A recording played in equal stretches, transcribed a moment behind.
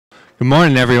Good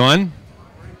morning, everyone.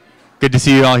 Good to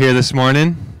see you all here this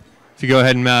morning. If you go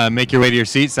ahead and make your way to your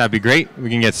seats, that'd be great.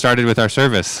 We can get started with our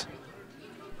service.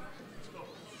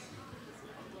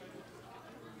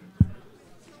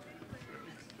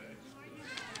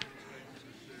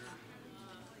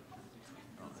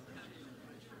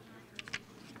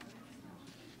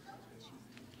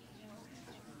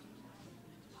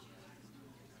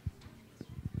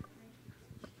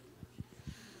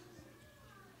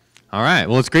 All right.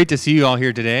 Well, it's great to see you all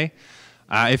here today.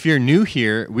 If you're new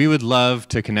here, we would love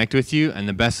to connect with you, and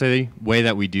the best way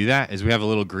that we do that is we have a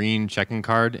little green check-in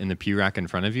card in the pew rack in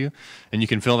front of you, and you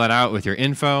can fill that out with your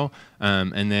info,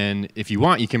 and then if you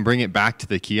want, you can bring it back to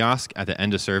the kiosk at the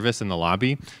end of service in the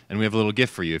lobby, and we have a little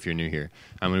gift for you if you're new here.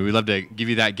 And we'd love to give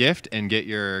you that gift and get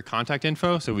your contact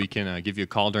info so we can give you a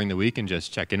call during the week and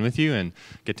just check in with you and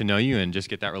get to know you and just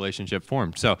get that relationship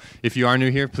formed. So if you are new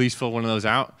here, please fill one of those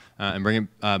out and bring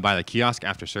it by the kiosk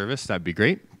after service. That'd be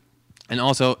great. And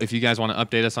also, if you guys want to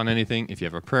update us on anything, if you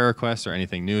have a prayer request or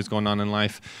anything new is going on in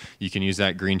life, you can use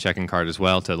that green check-in card as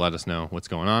well to let us know what's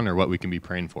going on or what we can be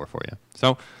praying for you.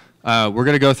 So we're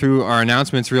going to go through our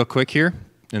announcements real quick here,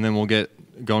 and then we'll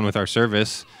get going with our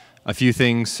service. A few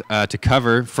things to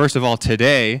cover. First of all,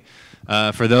 today,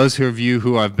 for those of you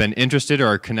who have been interested or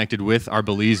are connected with our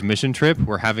Belize mission trip,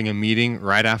 we're having a meeting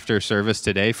right after service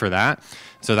today for that.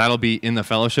 So that'll be in the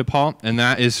fellowship hall, and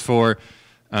that is for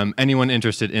anyone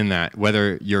interested in that,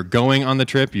 whether you're going on the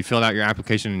trip, you filled out your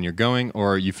application and you're going,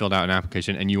 or you filled out an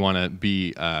application and you want to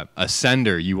be a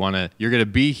sender. You're going to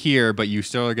be here, but you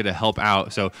still are going to help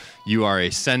out. So you are a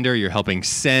sender. You're helping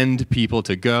send people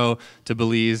to go to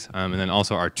Belize, and then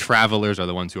also our travelers are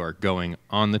the ones who are going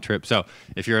on the trip. So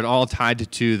if you're at all tied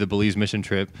to the Belize mission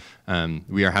trip,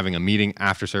 we are having a meeting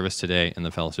after service today in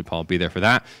the fellowship hall. Be there for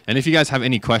that. And if you guys have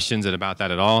any questions about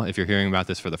that at all, if you're hearing about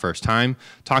this for the first time,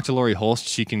 talk to Lori Holst.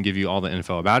 She can give you all the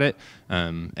info about it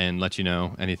and let you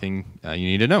know anything you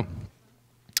need to know.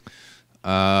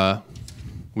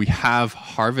 We have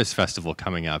Harvest Festival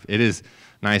coming up. It is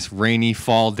a nice rainy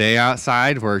fall day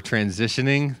outside. We're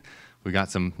transitioning. We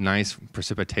got some nice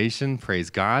precipitation,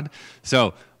 praise God.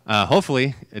 So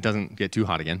hopefully it doesn't get too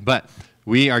hot again, but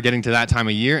we are getting to that time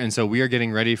of year, and so we are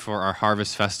getting ready for our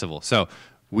Harvest Festival. So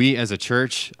we as a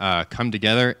church come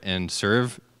together and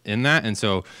serve in that, and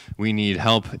so we need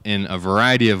help in a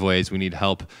variety of ways. We need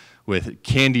help with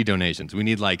candy donations. We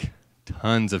need like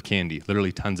tons of candy,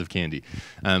 literally tons of candy.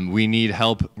 We need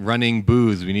help running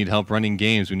booths. We need help running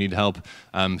games. We need help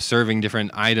serving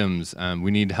different items.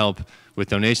 We need help with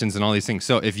donations and all these things.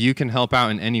 So if you can help out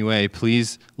in any way,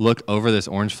 please look over this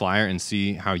orange flyer and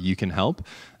see how you can help.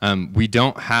 We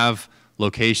don't have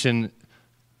location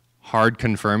hard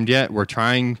confirmed yet. We're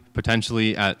trying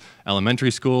potentially at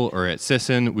elementary school or at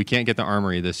Sisson. We can't get the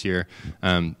Armory this year,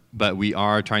 but we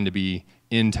are trying to be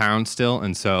in town still,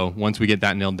 and so once we get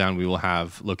that nailed down, we will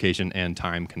have location and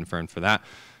time confirmed for that.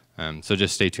 So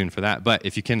just stay tuned for that. But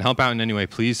if you can help out in any way,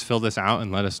 please fill this out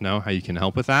and let us know how you can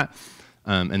help with that.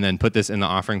 And then put this in the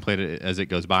offering plate as it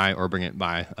goes by, or bring it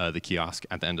by the kiosk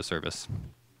at the end of service.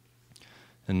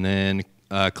 And then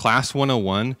Class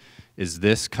 101 is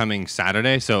this coming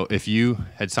Saturday. So if you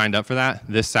had signed up for that,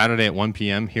 this Saturday at 1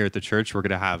 p.m. here at the church, we're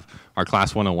going to have our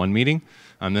Class 101 meeting.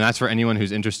 And that's for anyone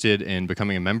who's interested in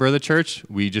becoming a member of the church.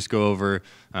 We just go over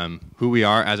who we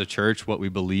are as a church, what we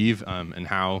believe, and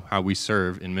how we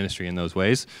serve in ministry in those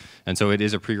ways. And so it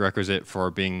is a prerequisite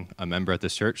for being a member at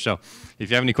this church. So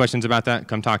if you have any questions about that,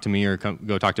 come talk to me or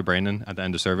go talk to Brandon at the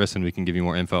end of service, and we can give you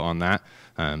more info on that.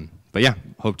 But yeah,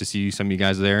 hope to see some of you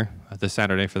guys there this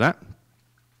Saturday for that.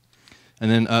 And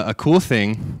then a cool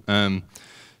thing,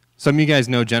 some of you guys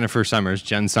know Jen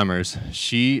Summers.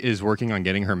 She is working on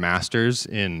getting her master's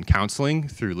in counseling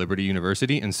through Liberty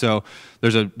University. And so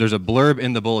there's a blurb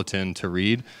in the bulletin to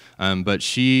read, but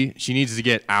she needs to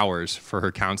get hours for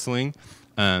her counseling.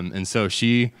 And so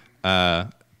she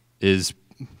is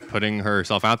putting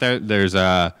herself out there. There's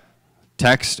a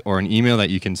text or an email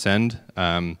that you can send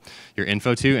your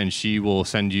info to, and she will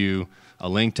send you a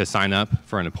link to sign up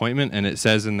for an appointment. And it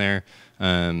says in there,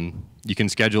 you can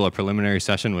schedule a preliminary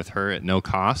session with her at no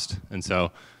cost. And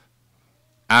so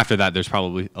after that, there's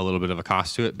probably a little bit of a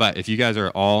cost to it. But if you guys are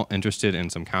all interested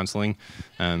in some counseling,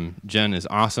 Jen is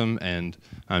awesome, and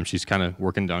she's kind of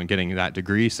working on getting that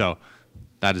degree. So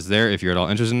that is there. If you're at all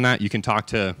interested in that, you can talk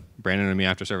to Brandon and me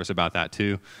after service about that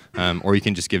too. Or you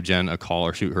can just give Jen a call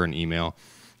or shoot her an email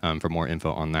for more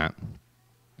info on that.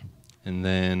 And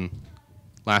then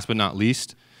last but not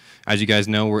least, as you guys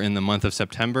know, we're in the month of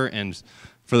September, and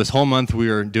for this whole month, we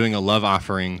are doing a love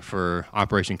offering for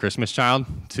Operation Christmas Child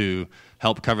to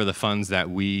help cover the funds that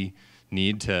we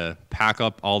need to pack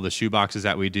up all the shoe boxes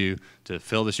that we do, to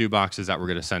fill the shoe boxes that we're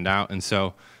going to send out. And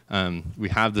so we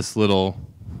have this little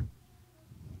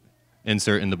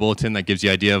insert in the bulletin that gives you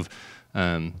an idea of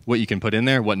what you can put in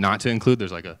there, what not to include.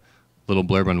 There's like a little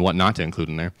blurb on what not to include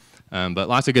in there. But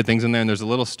lots of good things in there. And there's a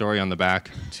little story on the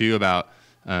back, too, about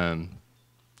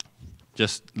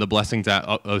just the blessings that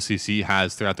OCC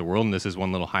has throughout the world. And this is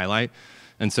one little highlight.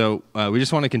 And so we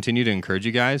just want to continue to encourage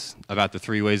you guys about the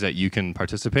 3 ways that you can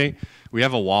participate. We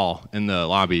have a wall in the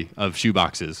lobby of shoe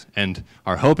boxes, and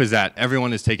our hope is that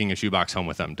everyone is taking a shoe box home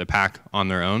with them to pack on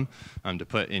their own, to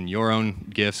put in your own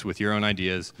gifts with your own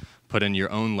ideas, put in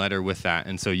your own letter with that,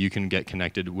 and so you can get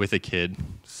connected with a kid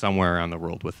somewhere around the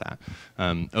world with that.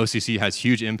 OCC has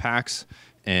huge impacts,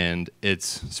 and it's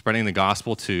spreading the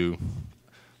gospel to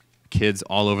kids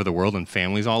all over the world and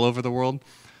families all over the world.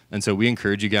 And so we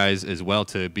encourage you guys as well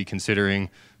to be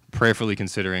prayerfully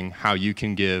considering how you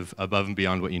can give above and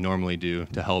beyond what you normally do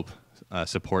to help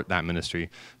support that ministry,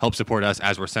 help support us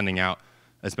as we're sending out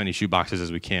as many shoe boxes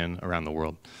as we can around the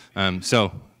world.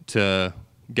 So to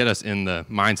get us in the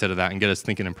mindset of that and get us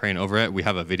thinking and praying over it, we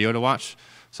have a video to watch.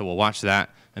 So we'll watch that,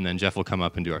 and then Jeff will come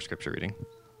up and do our scripture reading.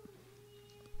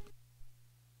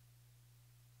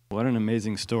 What an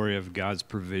amazing story of God's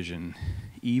provision,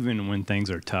 even when things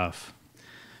are tough.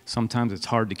 Sometimes it's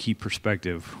hard to keep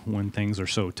perspective when things are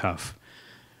so tough.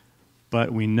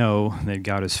 But we know that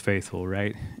God is faithful,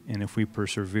 right? And if we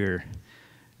persevere,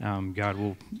 God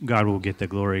will get the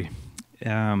glory.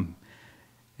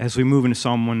 As we move into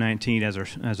Psalm 119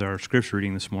 as our scripture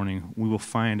reading this morning, we will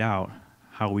find out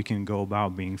how we can go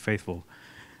about being faithful.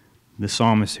 The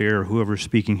psalmist here, or whoever's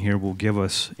speaking here, will give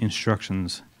us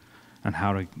instructions on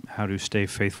how to stay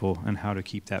faithful and how to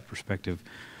keep that perspective.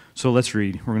 So let's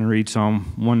read. We're going to read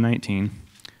Psalm 119,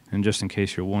 and just in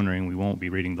case you're wondering, we won't be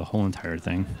reading the whole entire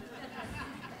thing.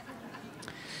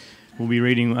 We'll be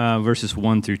reading verses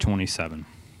 1 through 27.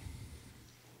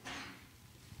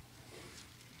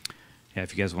 Yeah,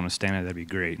 if you guys want to stand up, that'd be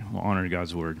great. We'll honor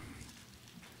God's word.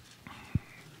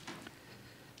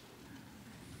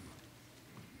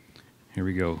 Here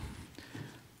we go.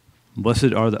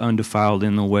 Blessed are the undefiled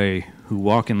in the way, who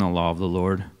walk in the law of the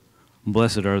Lord.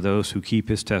 Blessed are those who keep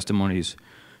his testimonies,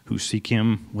 who seek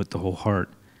him with the whole heart.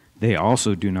 They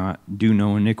also do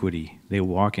no iniquity. They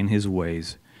walk in his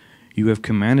ways. You have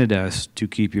commanded us to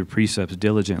keep your precepts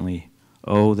diligently.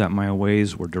 Oh, that my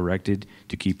ways were directed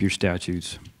to keep your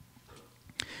statutes.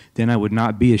 Then I would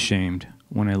not be ashamed.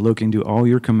 When I look into all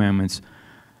your commandments,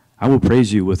 I will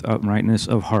praise you with uprightness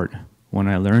of heart. When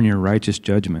I learn your righteous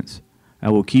judgments, I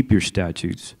will keep your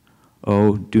statutes.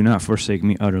 Oh, do not forsake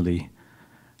me utterly.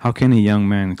 How can a young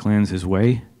man cleanse his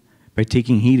way? By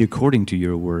taking heed according to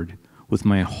your word. With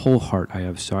my whole heart I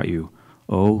have sought you.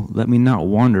 Oh, let me not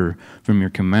wander from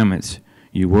your commandments.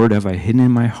 Your word have I hidden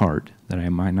in my heart, that I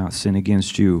might not sin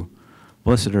against you.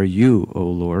 Blessed are you, O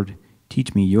Lord.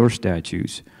 Teach me your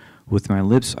statutes. With my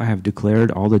lips I have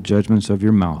declared all the judgments of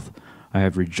your mouth. I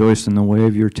have rejoiced in the way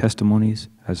of your testimonies,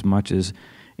 as much as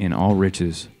in all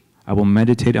riches. I will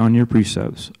meditate on your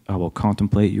precepts. I will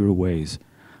contemplate your ways.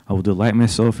 I will delight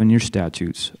myself in your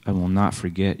statutes. I will not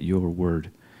forget your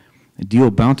word. Deal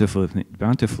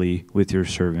bountifully with your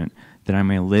servant, that I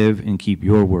may live and keep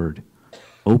your word.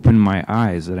 Open my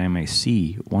eyes, that I may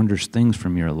see wondrous things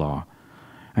from your law.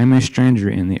 I am a stranger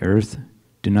in the earth.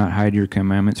 Do not hide your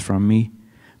commandments from me.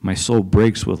 My soul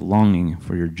breaks with longing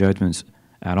for your judgments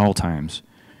at all times.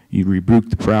 You rebuke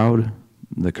the proud,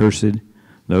 the cursed,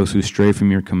 those who stray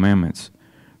from your commandments.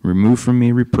 Remove from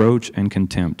me reproach and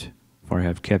contempt, for I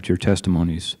have kept your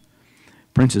testimonies.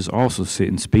 Princes also sit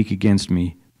and speak against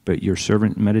me, but your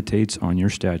servant meditates on your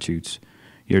statutes.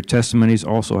 Your testimonies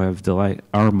also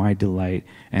are my delight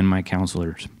and my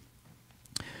counselors.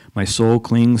 My soul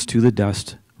clings to the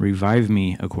dust. Revive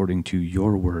me according to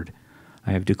your word.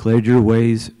 I have declared your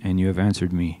ways, and you have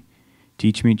answered me.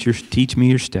 Teach me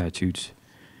your statutes.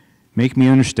 Make me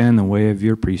understand the way of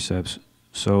your precepts.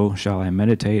 So shall I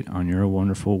meditate on your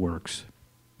wonderful works.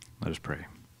 Let us pray.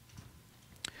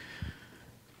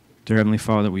 Dear Heavenly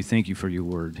Father, we thank you for your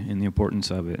word and the importance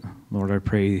of it. Lord, I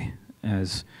pray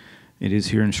as it is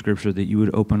here in Scripture that you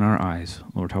would open our eyes.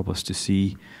 Lord, help us to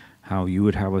see how you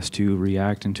would have us to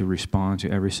react and to respond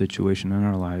to every situation in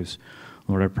our lives.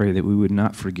 Lord, I pray that we would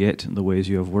not forget the ways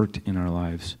you have worked in our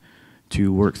lives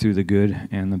to work through the good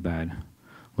and the bad.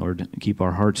 Lord, keep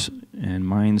our hearts and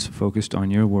minds focused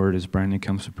on your word as Brandon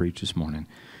comes to preach this morning.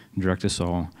 Direct us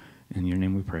all. In your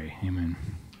name we pray. Amen.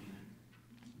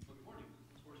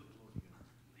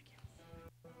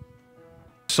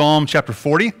 Psalm chapter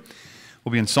 40.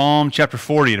 We'll be in Psalm chapter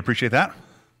 40. I'd appreciate that.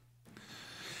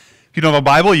 If you don't have a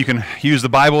Bible, you can use the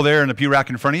Bible there in the pew rack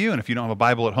in front of you. And if you don't have a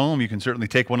Bible at home, you can certainly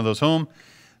take one of those home.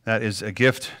 That is a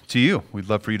gift to you. We'd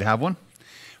love for you to have one.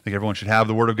 I think everyone should have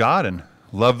the Word of God and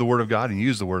love the Word of God and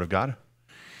use the Word of God.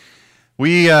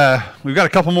 We've got a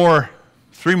couple more,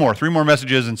 three more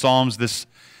messages in Psalms this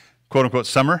quote-unquote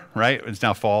summer, right? It's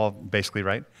now fall, basically,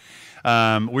 right?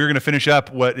 We're going to finish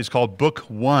up what is called Book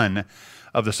 1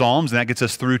 of the Psalms, and that gets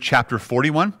us through chapter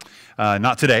 41.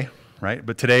 Not today, right?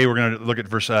 But today we're going to look at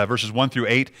verses 1 through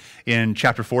 8 in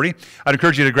chapter 40. I'd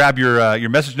encourage you to grab your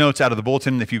message notes out of the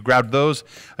bulletin. If you grabbed those,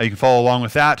 you can follow along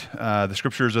with that. The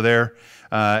scriptures are there.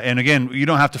 And again, you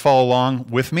don't have to follow along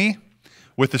with me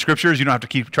with the scriptures. You don't have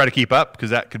to try to keep up, because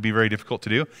that could be very difficult to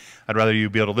do. I'd rather you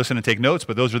be able to listen and take notes,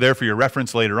 but those are there for your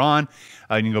reference later on.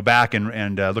 You can go back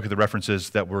and look at the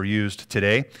references that were used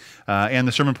today. And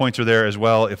the sermon points are there as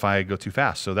well if I go too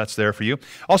fast. So that's there for you.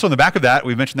 Also on the back of that,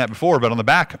 we've mentioned that before, but on the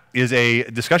back is a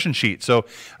discussion sheet. So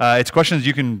it's questions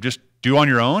you can just do on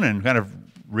your own and kind of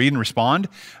read and respond,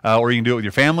 or you can do it with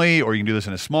your family, or you can do this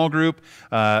in a small group.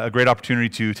 A great opportunity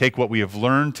to take what we have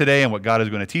learned today and what God is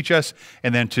going to teach us,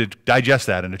 and then to digest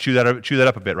that and to chew that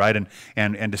up a bit, right?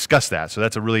 And discuss that. So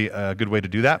that's a really good way to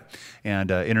do that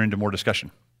and enter into more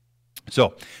discussion.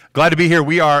 So glad to be here.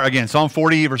 We are, again, Psalm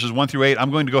 40, verses 1 through 8.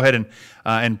 I'm going to go ahead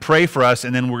and pray for us,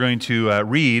 and then we're going to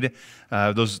read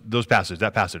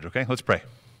that passage, okay? Let's pray.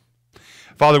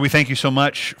 Father, we thank you so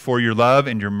much for your love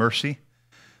and your mercy.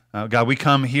 God, we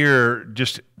come here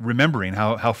just remembering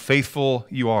how faithful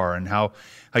you are, and how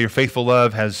your faithful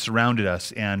love has surrounded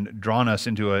us and drawn us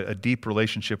into a deep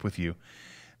relationship with you.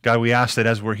 God, we ask that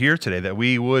as we're here today, that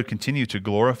we would continue to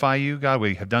glorify you. God,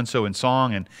 we have done so in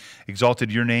song and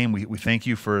exalted your name. We thank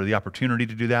you for the opportunity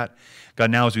to do that.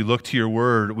 God, now as we look to your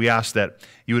word, we ask that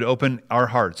you would open our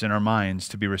hearts and our minds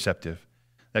to be receptive.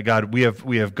 That God, we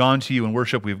have gone to you in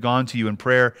worship, we've gone to you in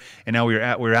prayer, and now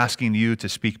we're asking you to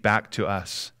speak back to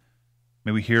us.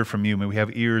 May we hear from you. May we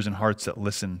have ears and hearts that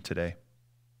listen today.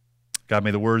 God,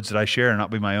 may the words that I share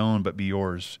not be my own, but be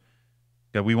yours.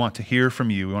 God, we want to hear from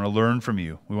you. We want to learn from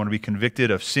you. We want to be convicted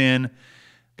of sin,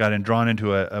 God, and drawn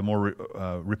into a more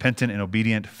repentant and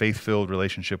obedient, faith-filled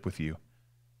relationship with you.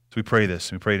 So we pray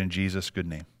this, and we pray it in Jesus' good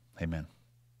name. Amen.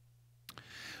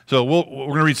 So we're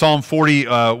going to read Psalm 40.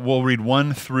 We'll read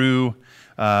 1 through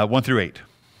 8.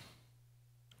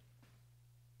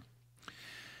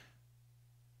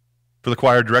 For the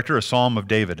choir director, a psalm of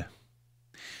David.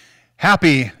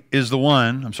 Happy is the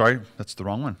one, that's the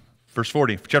wrong one. Verse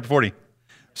 40, chapter 40,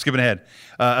 skipping ahead.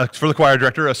 For the choir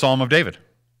director, a psalm of David.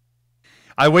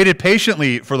 I waited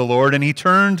patiently for the Lord, and he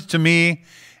turned to me,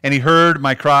 and he heard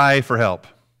my cry for help.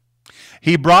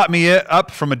 He brought me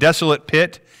up from a desolate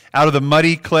pit, out of the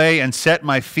muddy clay, and set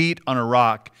my feet on a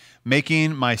rock,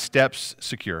 making my steps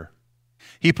secure.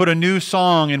 He put a new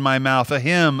song in my mouth, a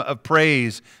hymn of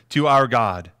praise to our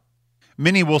God.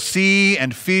 Many will see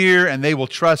and fear, and they will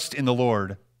trust in the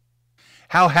Lord.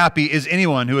 How happy is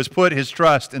anyone who has put his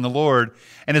trust in the Lord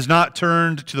and has not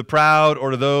turned to the proud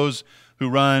or to those who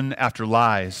run after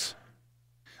lies.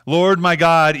 Lord, my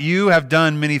God, you have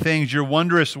done many things. Your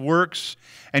wondrous works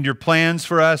and your plans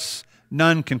for us,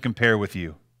 none can compare with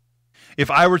you. If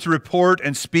I were to report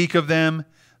and speak of them,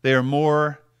 they are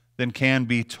more than can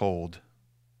be told.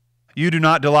 You do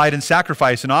not delight in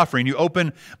sacrifice and offering. You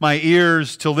open my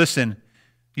ears to listen.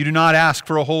 You do not ask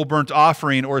for a whole burnt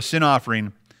offering or a sin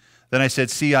offering. Then I said,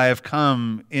 see, I have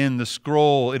come. In the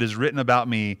scroll it is written about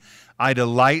me. I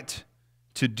delight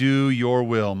to do your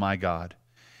will, my God,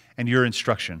 and your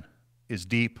instruction is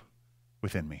deep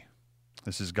within me.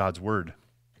 This is God's word.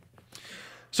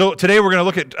 So today we're going to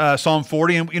look at Psalm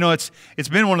 40, and it's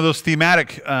been one of those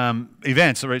thematic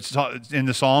events, right? In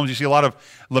the Psalms. You see a lot of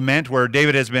lament where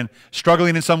David has been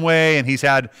struggling in some way, and he's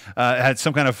had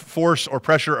some kind of force or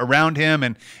pressure around him,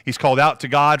 and he's called out to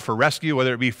God for rescue,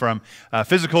 whether it be from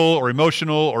physical or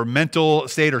emotional or mental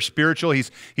state or spiritual.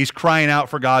 He's crying out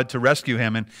for God to rescue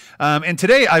him, and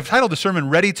today I've titled the sermon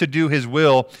 "Ready to Do His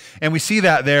Will," and we see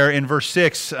that there in verse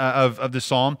 6 of the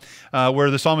psalm, where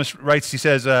the psalmist writes. He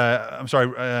says,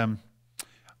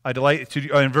 I delight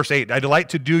to in verse 8. I delight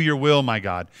to do your will, my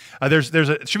God. There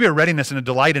should be a readiness and a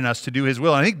delight in us to do his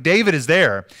will. And I think David is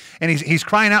there, and he's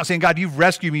crying out, saying, God, you've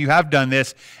rescued me, you have done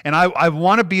this, and I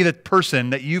want to be the person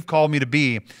that you've called me to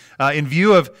be in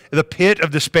view of the pit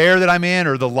of despair that I'm in,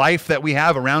 or the life that we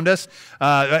have around us.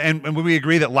 And would we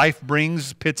agree that life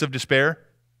brings pits of despair?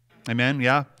 Amen,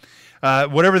 yeah.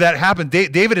 Whatever that happened,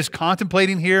 David is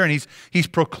contemplating here, and he's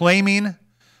proclaiming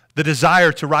the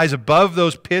desire to rise above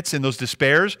those pits and those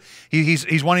despairs.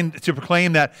 He's wanting to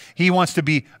proclaim that he wants to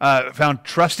be found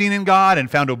trusting in God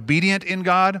and found obedient in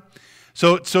God.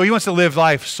 So he wants to live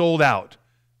life sold out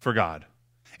for God.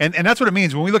 And that's what it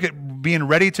means. When we look at being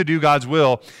ready to do God's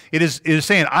will, it is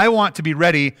saying, I want to be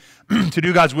ready to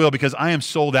do God's will because I am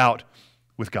sold out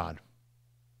with God.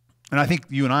 And I think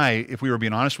you and I, if we were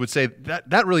being honest, would say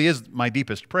that really is my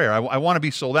deepest prayer. I want to be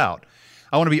sold out.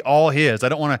 I want to be all His. I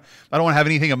don't want to have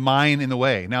anything of mine in the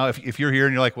way. Now, if you're here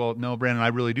and you're like, well, no, Brandon, I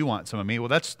really do want some of me. Well,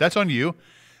 that's on you,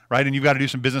 right? And you've got to do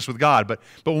some business with God. But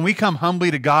when we come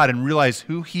humbly to God and realize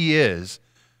who He is,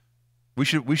 we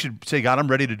should say, God, I'm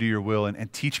ready to do your will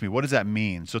and teach me. What does that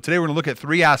mean? So today we're going to look at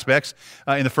three aspects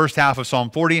in the first half of Psalm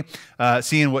 40,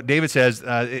 seeing what David says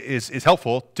is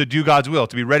helpful to do God's will,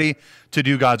 to be ready to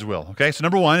do God's will. Okay, so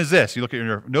number one is this. You look at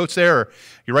your notes there, or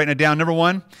you're writing it down. Number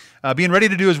one, being ready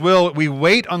to do His will, we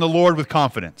wait on the Lord with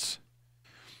confidence.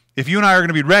 If you and I are going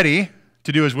to be ready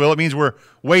to do His will, it means we're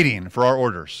waiting for our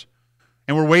orders.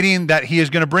 And we're waiting that He is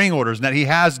going to bring orders and that He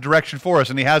has direction for us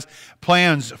and He has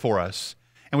plans for us.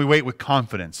 And we wait with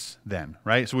confidence then,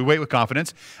 right? So we wait with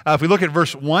confidence. If we look at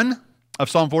verse 1 of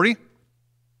Psalm 40,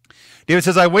 David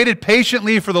says, I waited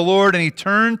patiently for the Lord, and He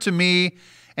turned to me,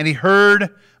 and He heard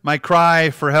my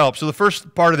cry for help. So the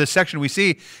first part of this section we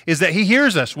see is that He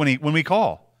hears us when we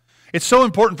call. It's so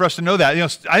important for us to know that. You know,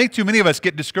 I think too many of us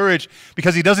get discouraged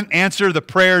because He doesn't answer the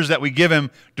prayers that we give Him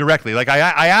directly. Like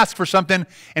I ask for something,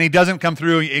 and He doesn't come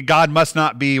through. God must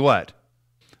not be what?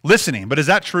 Listening. But is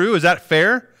that true? Is that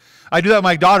fair? I do that with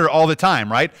my daughter all the time,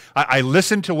 right? I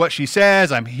listen to what she says,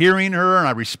 I'm hearing her, and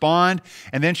I respond,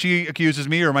 and then she accuses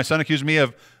me, or my son accuses me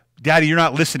of, Daddy, you're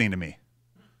not listening to me.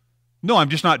 No, I'm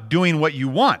just not doing what you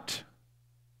want,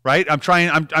 right? I'm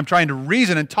trying to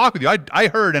reason and talk with you. I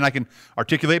heard, and I can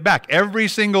articulate back every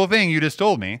single thing you just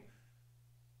told me,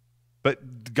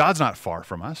 but God's not far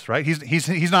from us, right?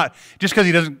 He's not, just because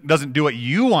He doesn't do what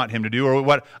you want Him to do or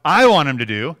what I want Him to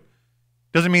do,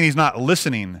 doesn't mean He's not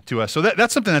listening to us. So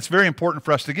that's something that's very important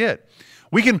for us to get.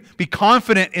 We can be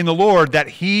confident in the Lord that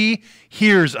He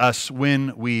hears us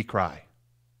when we cry,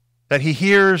 that He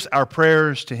hears our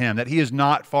prayers to Him, that He is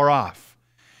not far off.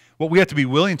 What we have to be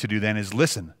willing to do then is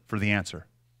listen for the answer.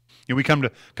 You know, we come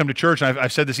to church, and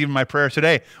I've said this even in my prayer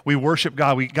today. We worship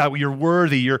God. God, you're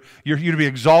worthy. You're to be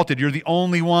exalted. You're the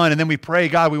only one. And then we pray,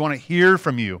 God, we want to hear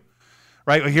from you.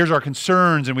 Right? Here's our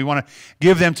concerns, and we want to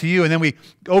give them to you. And then we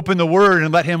open the Word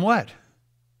and let Him what?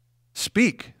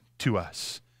 Speak to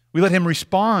us. We let Him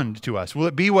respond to us. Will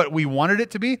it be what we wanted it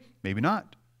to be? Maybe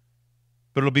not.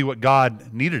 But it'll be what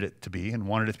God needed it to be and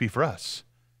wanted it to be for us.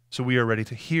 So we are ready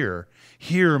to hear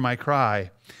my cry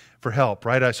for help,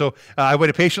 right? So I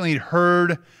waited patiently and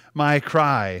heard my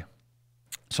cry.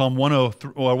 Psalm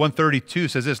 132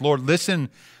 says this, Lord, listen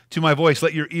to my voice.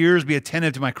 Let your ears be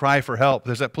attentive to my cry for help.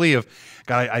 There's that plea of,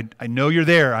 God, I know you're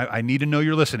there. I need to know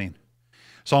you're listening.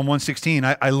 Psalm 116,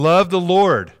 I love the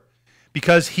Lord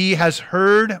because He has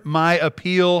heard my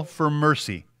appeal for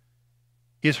mercy.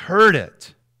 He has heard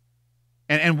it.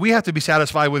 And we have to be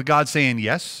satisfied with God saying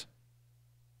yes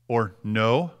or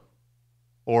no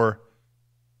or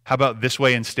how about this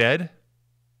way instead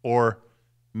or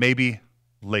maybe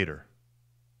later.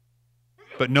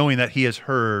 But knowing that He has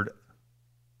heard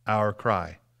our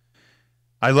cry.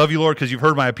 I love you, Lord, because you've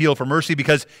heard my appeal for mercy,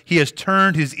 because He has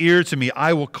turned His ear to me.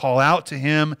 I will call out to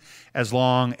Him as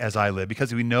long as I live.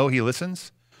 Because we know He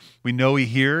listens, we know He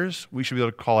hears, we should be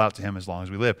able to call out to Him as long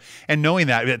as we live. And knowing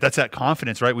that's that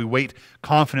confidence, right? We wait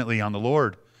confidently on the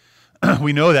Lord.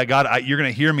 We know that, God, you're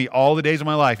going to hear me all the days of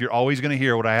my life. You're always going to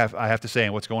hear what I have to say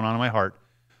and what's going on in my heart.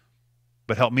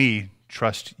 But help me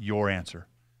trust your answer.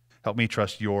 Help me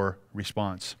trust your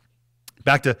response.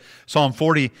 Back to Psalm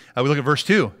 40, we look at verse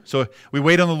 2. So we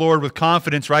wait on the Lord with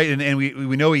confidence, right? And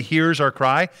we know He hears our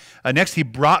cry. Next, He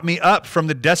brought me up from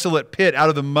the desolate pit out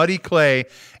of the muddy clay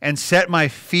and set my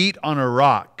feet on a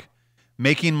rock,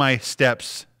 making my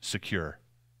steps secure.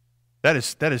 That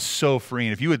is so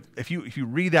freeing. If you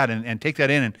read that and take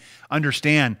that in and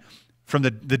understand from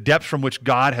the depths from which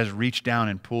God has reached down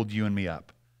and pulled you and me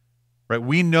up, right?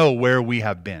 We know where we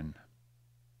have been.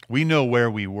 We know where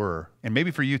we were. And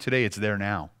maybe for you today, it's there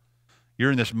now.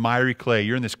 You're in this miry clay.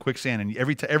 You're in this quicksand. And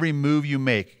every move you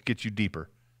make gets you deeper.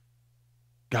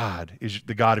 God is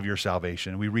the God of your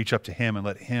salvation. We reach up to Him and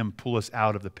let Him pull us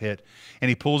out of the pit. And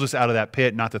He pulls us out of that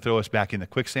pit not to throw us back in the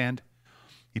quicksand.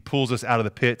 He pulls us out of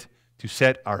the pit to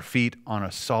set our feet on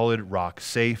a solid rock,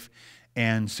 safe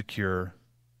and secure.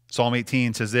 Psalm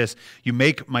 18 says this, you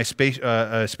make my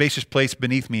spacious place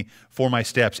beneath me for my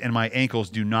steps, and my ankles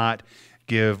do not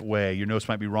give way. Your notes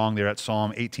might be wrong there at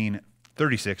Psalm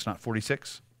 18:36, not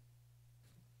 46.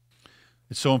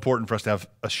 It's so important for us to have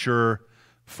a sure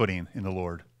footing in the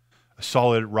Lord, a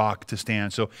solid rock to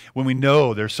stand. So when we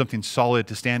know there's something solid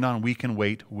to stand on, we can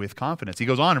wait with confidence. He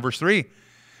goes on in verse 3,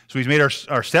 So he's made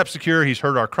our steps secure. He's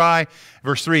heard our cry.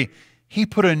 Verse 3, he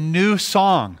put a new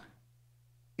song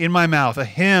in my mouth, a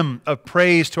hymn of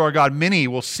praise to our God. Many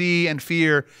will see and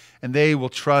fear, and they will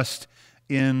trust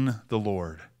in the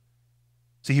Lord.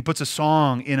 See, he puts a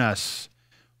song in us,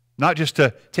 not just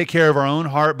to take care of our own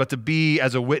heart, but to be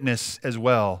as a witness as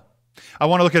well. I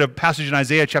want to look at a passage in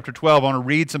Isaiah chapter 12. I want to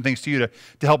read some things to you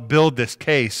to help build this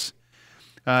case.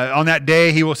 On that day,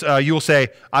 you will say,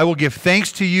 I will give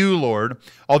thanks to you, Lord.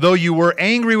 Although you were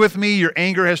angry with me, your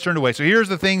anger has turned away. So here's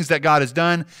the things that God has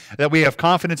done that we have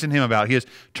confidence in him about. He has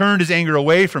turned his anger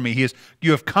away from me.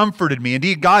 You have comforted me.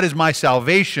 Indeed, God is my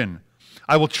salvation.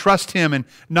 I will trust him and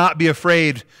not be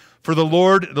afraid. For the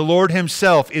Lord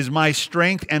himself is my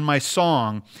strength and my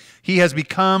song. He has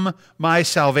become my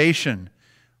salvation.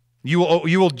 You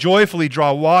will joyfully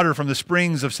draw water from the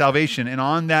springs of salvation, and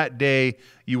on that day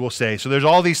you will say. So there's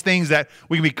all these things that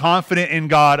we can be confident in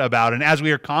God about. And as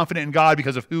we are confident in God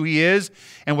because of who he is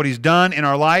and what he's done in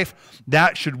our life,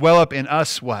 that should well up in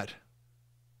us what?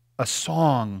 A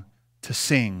song to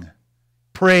sing.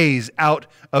 Praise out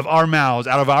of our mouths,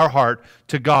 out of our heart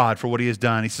to God for what he has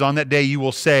done. He says, on that day you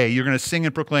will say, you're going to sing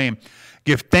and proclaim,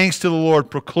 give thanks to the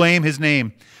Lord, proclaim his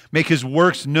name. Make his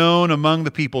works known among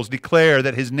the peoples. Declare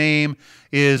that his name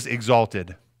is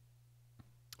exalted.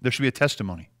 There should be a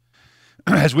testimony.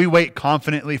 As we wait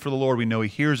confidently for the Lord, we know he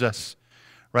hears us,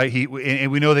 right?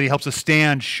 And we know that he helps us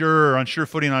stand sure, on sure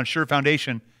footing, on sure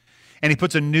foundation. And he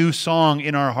puts a new song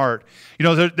in our heart. You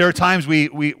know, there are times we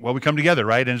come together,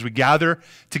 right? And as we gather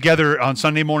together on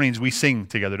Sunday mornings, we sing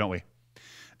together, don't we?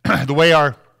 The way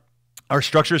our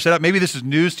structure is set up. Maybe this is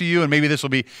news to you, and maybe this will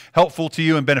be helpful to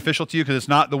you and beneficial to you because it's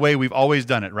not the way we've always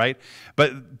done it, right?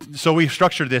 But so we've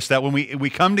structured this that when we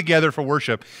come together for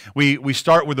worship, we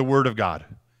start with the Word of God.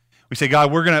 We say,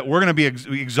 God, we're gonna be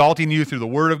exalting you through the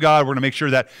Word of God. We're gonna make sure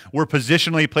that we're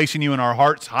positionally placing you in our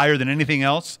hearts higher than anything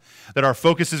else. That our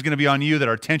focus is gonna be on you. That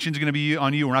our attention is gonna be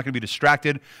on you. We're not gonna be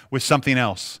distracted with something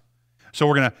else. So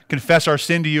we're gonna confess our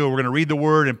sin to you. We're gonna read the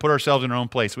Word and put ourselves in our own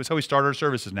place. That's how we start our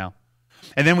services now.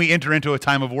 And then we enter into a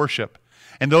time of worship.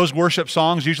 And those worship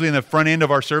songs, usually in the front end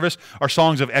of our service, are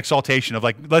songs of exaltation, of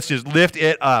like, let's just lift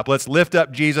it up. Let's lift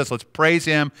up Jesus. Let's praise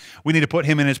him. We need to put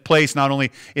him in his place, not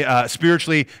only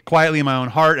spiritually, quietly in my own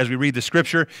heart as we read the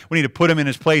scripture. We need to put him in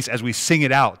his place as we sing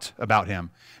it out about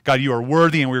him. God, you are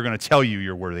worthy, and we're going to tell you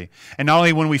you're worthy. And not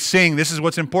only when we sing, this is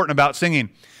what's important about singing.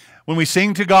 When we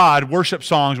sing to God, worship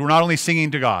songs, we're not only singing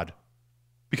to God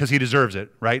because he deserves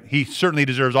it, right? He certainly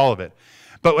deserves all of it.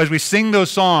 But as we sing those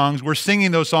songs, we're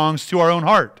singing those songs to our own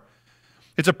heart.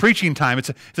 It's a preaching time. It's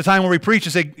a time where we preach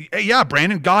and say, hey, yeah,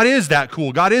 Brandon, God is that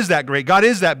cool. God is that great. God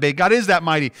is that big. God is that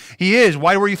mighty. He is.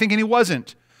 Why were you thinking he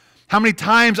wasn't? How many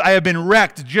times I have been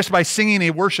wrecked just by singing a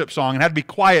worship song and had to be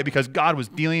quiet because God was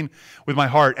dealing with my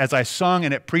heart as I sung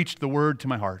and it preached the word to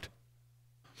my heart.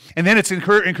 And then it's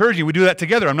encouraging. We do that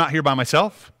together. I'm not here by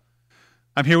myself.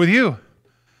 I'm here with you.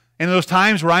 And those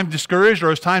times where I'm discouraged or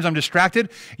those times I'm distracted,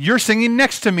 you're singing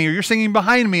next to me or you're singing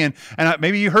behind me, and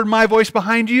maybe you heard my voice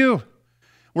behind you.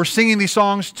 We're singing these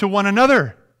songs to one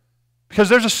another because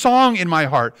there's a song in my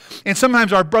heart. And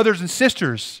sometimes our brothers and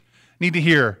sisters need to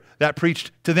hear that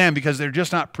preached to them because they're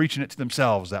just not preaching it to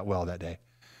themselves that well that day.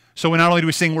 So not only do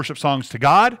we sing worship songs to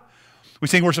God, we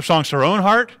sing worship songs to our own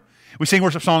heart. We sing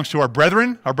worship songs to our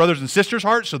brethren, our brothers and sisters'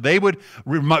 hearts, so they would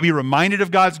be reminded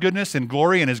of God's goodness and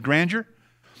glory and his grandeur.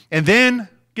 And then,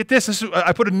 get this,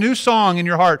 I put a new song in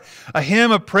your heart, a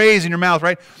hymn of praise in your mouth,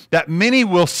 right? That many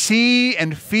will see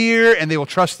and fear and they will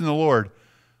trust in the Lord.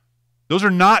 Those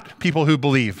are not people who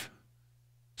believe.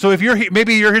 So if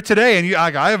maybe you're here today and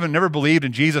I haven't never believed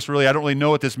in Jesus really, I don't really know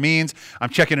what this means. I'm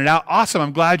checking it out. Awesome,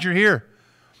 I'm glad you're here.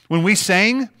 When we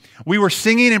sang, we were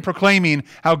singing and proclaiming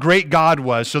how great God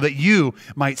was so that you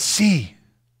might see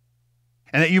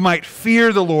and that you might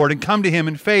fear the Lord and come to him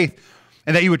in faith,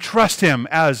 and that you would trust him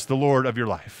as the Lord of your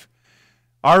life.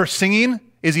 Our singing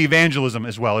is evangelism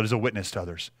as well. It is a witness to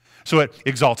others. So it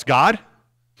exalts God.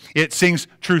 It sings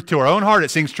truth to our own heart. It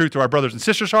sings truth to our brothers and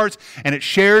sisters' hearts. And it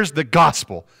shares the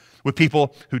gospel with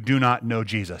people who do not know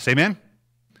Jesus. Amen?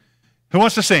 Who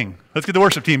wants to sing? Let's get the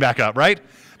worship team back up, right?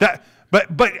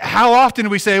 But how often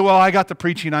do we say, well, I got the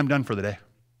preaching, I'm done for the day.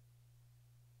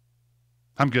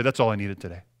 I'm good. That's all I needed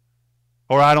today.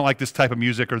 Or I don't like this type of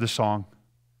music or this song.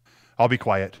 I'll be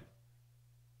quiet.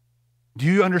 Do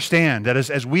you understand that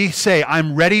as we say,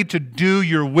 I'm ready to do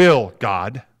your will,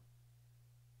 God,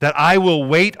 that I will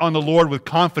wait on the Lord with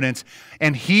confidence,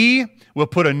 and he will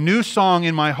put a new song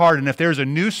in my heart, and if there's a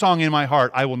new song in my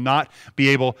heart, I will not be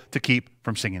able to keep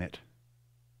from singing it.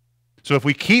 So if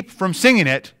we keep from singing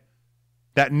it,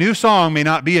 that new song may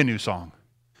not be a new song.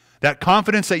 That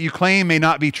confidence that you claim may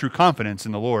not be true confidence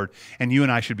in the Lord, and you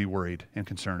and I should be worried and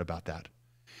concerned about that.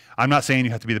 I'm not saying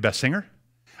you have to be the best singer.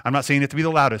 I'm not saying you have to be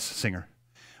the loudest singer.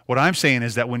 What I'm saying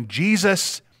is that when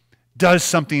Jesus does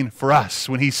something for us,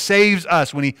 when he saves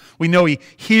us, when we know he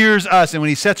hears us, and when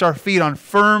he sets our feet on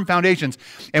firm foundations,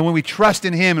 and when we trust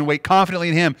in him and wait confidently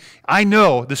in him, I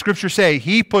know the scriptures say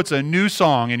he puts a new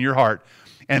song in your heart,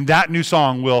 and that new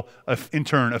song will in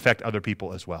turn affect other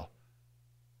people as well.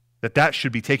 That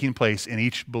should be taking place in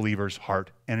each believer's heart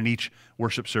and in each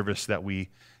worship service that we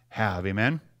have.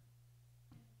 Amen?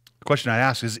 The question I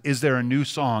ask is there a new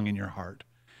song in your heart?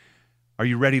 Are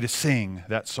you ready to sing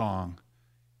that song?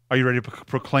 Are you ready to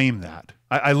proclaim that?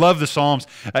 I love the Psalms.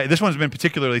 This one's been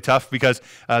particularly tough because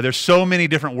there's so many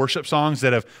different worship songs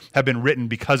that have been written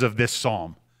because of this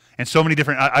psalm. And so many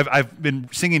different, I've been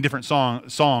singing different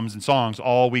psalms and songs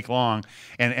all week long,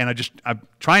 and I'm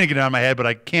trying to get it out of my head, but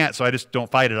I can't, so I just don't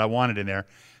fight it. I want it in there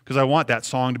because I want that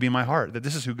song to be in my heart, that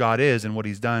this is who God is and what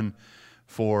he's done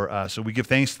for us. So we give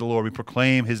thanks to the Lord. We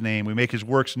proclaim his name. We make his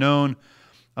works known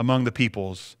among the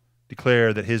peoples,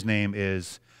 declare that his name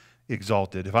is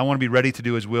exalted. If I want to be ready to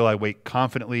do his will, I wait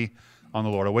confidently on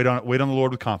the Lord. I wait on the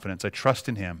Lord with confidence. I trust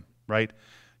in him, right?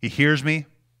 He hears me.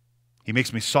 He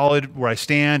makes me solid where I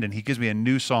stand, and he gives me a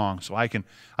new song so I don't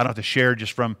have to share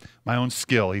just from my own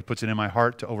skill. He puts it in my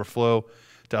heart to overflow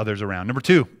to others around. Number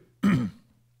two,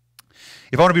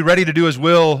 if I want to be ready to do his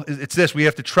will, it's this. We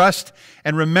have to trust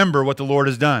and remember what the Lord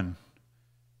has done.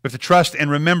 We have to trust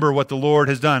and remember what the Lord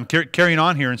has done. Carrying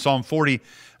on here in Psalm 40,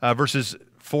 verses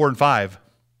 4 and 5.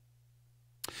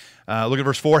 Look at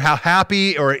verse 4. How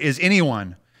happy is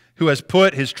anyone who has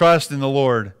put his trust in the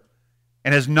Lord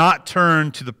and has not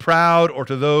turned to the proud or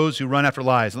to those who run after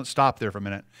lies. Let's stop there for a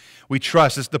minute. We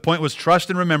trust. The point was trust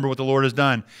and remember what the Lord has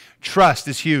done. Trust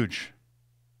is huge.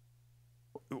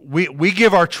 We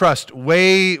give our trust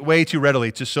way, way too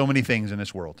readily to so many things in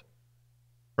this world.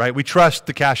 Right? We trust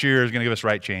the cashier is going to give us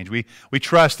right change. We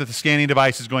trust that the scanning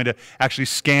device is going to actually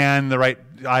scan the right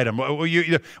item.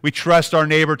 We trust our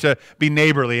neighbor to be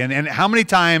neighborly. And how many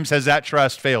times has that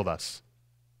trust failed us?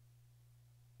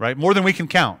 Right? More than we can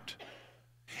count.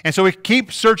 And so we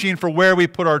keep searching for where we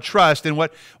put our trust. And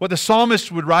what the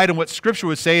psalmist would write and what Scripture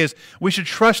would say is we should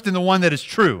trust in the one that is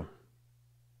true.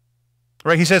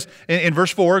 Right? He says in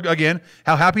verse 4, again,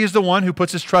 how happy is the one who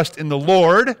puts his trust in the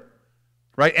Lord,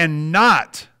 right? And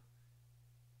not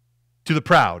to the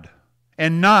proud,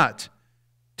 and not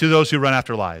to those who run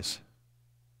after lies.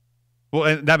 Well,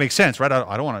 and that makes sense, right?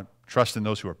 I don't want to trust in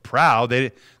those who are proud.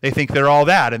 They think they're all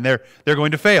that, and they're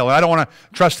going to fail. And I don't want to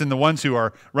trust in the ones who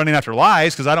are running after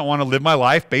lies because I don't want to live my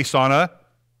life based on a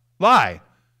lie.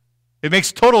 It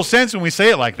makes total sense when we say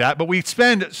it like that, but we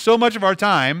spend so much of our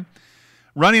time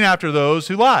running after those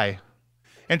who lie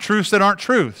and truths that aren't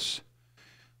truths.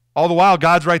 All the while,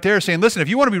 God's right there saying, listen, if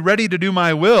you want to be ready to do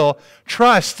my will,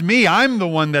 trust me. I'm the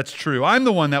one that's true. I'm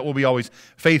the one that will be always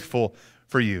faithful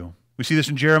for you. We see this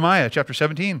in Jeremiah chapter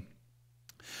 17.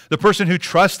 The person who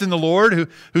trusts in the Lord,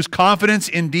 whose confidence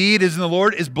indeed is in the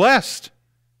Lord, is blessed.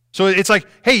 So it's like,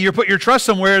 hey, you put your trust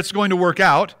somewhere, it's going to work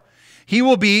out. He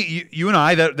will be, you and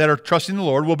I that are trusting the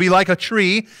Lord, will be like a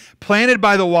tree planted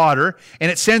by the water,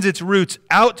 and it sends its roots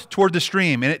out toward the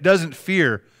stream, and it doesn't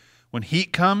fear when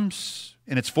heat comes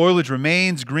and its foliage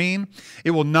remains green.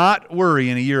 It will not worry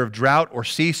in a year of drought or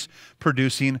cease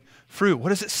producing fruit.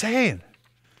 What is it saying?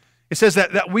 It says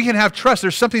that we can have trust.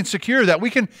 There's something secure that we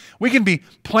can be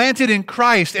planted in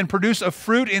Christ and produce a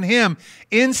fruit in him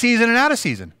in season and out of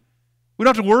season. We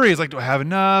don't have to worry. It's like, do I have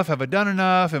enough? Have I done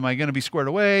enough? Am I going to be squared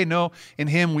away? No, in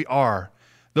him we are.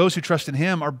 Those who trust in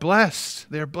him are blessed.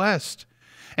 They're blessed.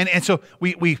 And so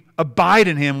we abide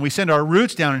in him. We send our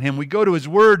roots down in him. We go to his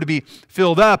word to be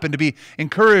filled up and to be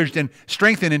encouraged and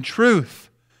strengthened in truth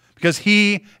because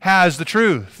he has the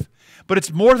truth. But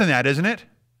it's more than that, isn't it?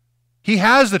 He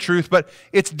has the truth, but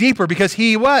it's deeper because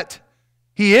he what?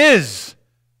 He is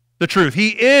the truth.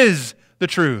 He is the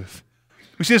truth.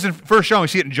 We see this in 1 John. We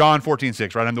see it in John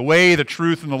 14:6, right? I'm the way, the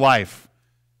truth, and the life.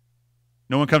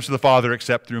 No one comes to the Father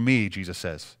except through me, Jesus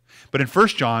says. But in 1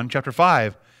 John chapter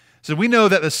 5, it says, we know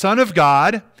that the Son of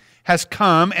God has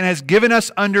come and has given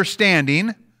us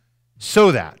understanding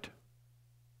so that.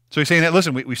 So he's saying that,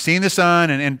 listen, we've seen the Son,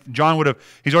 and John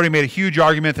he's already made a huge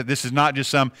argument that this is not just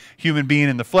some human being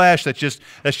in the flesh, that's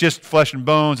just flesh and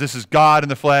bones. This is God in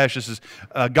the flesh. This is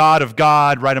God of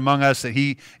God right among us, that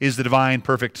he is the divine,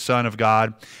 perfect Son of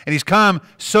God. And he's come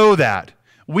so that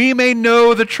we may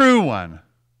know the true one.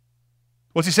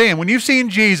 What's he saying? When you've seen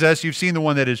Jesus, you've seen the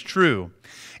one that is true.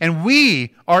 And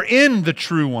we are in the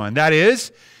true one. That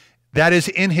is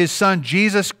in his Son,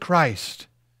 Jesus Christ.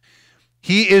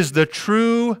 He is the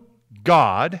true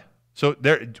God. So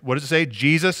there, what does it say?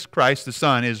 Jesus Christ, the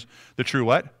Son, is the true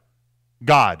what?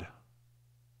 God.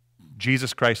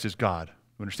 Jesus Christ is God.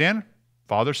 You understand?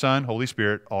 Father, Son, Holy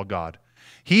Spirit, all God.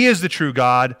 He is the true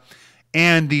God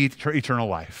and the eternal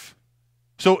life.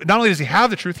 So not only does he have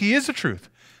the truth, he is the truth.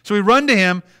 So we run to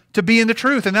him to be in the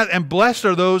truth, and blessed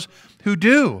are those who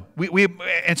do.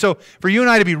 And so for you and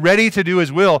I to be ready to do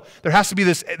his will, there has to be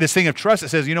this thing of trust that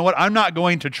says, you know what, I'm not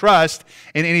going to trust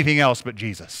in anything else but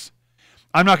Jesus.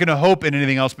 I'm not going to hope in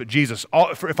anything else but Jesus.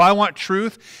 If I want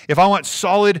truth, if I want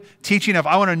solid teaching, if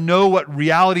I want to know what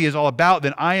reality is all about,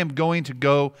 then I am going to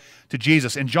go to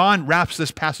Jesus. And John wraps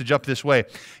this passage up this way.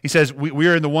 He says, we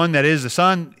are in the one that is the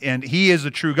Son, and he is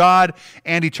the true God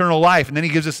and eternal life. And then he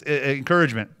gives us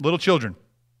encouragement. Little children,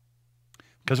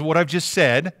 because of what I've just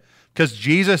said, because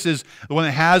Jesus is the one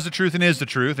that has the truth and is the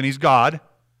truth, and he's God,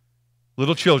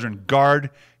 little children, guard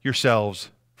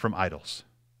yourselves from idols.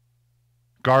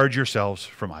 Guard yourselves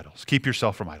from idols. Keep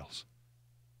yourself from idols.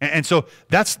 And so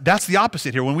that's the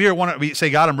opposite here. When we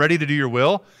say, God, I'm ready to do your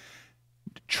will,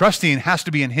 trusting has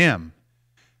to be in him.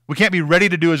 We can't be ready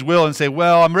to do his will and say,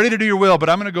 well, I'm ready to do your will, but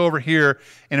I'm going to go over here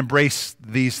and embrace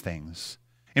these things.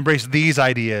 Embrace these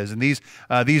ideas and these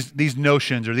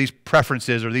notions or these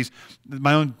preferences or these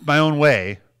my own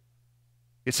way.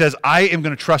 It says, I am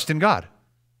going to trust in God.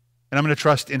 And I'm going to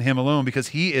trust in him alone because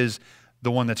he is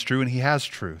the one that's true and he has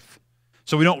truth.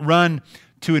 So we don't run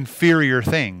to inferior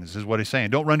things, is what he's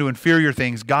saying. Don't run to inferior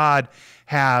things. God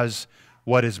has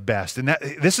what is best. And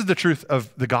this is the truth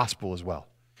of the gospel as well.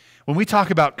 When we talk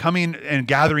about coming and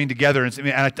gathering together,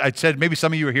 and I said maybe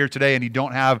some of you are here today and you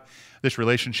don't have this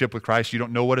relationship with Christ, you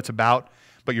don't know what it's about,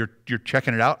 but you're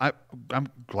checking it out. I'm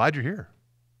glad you're here.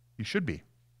 You should be.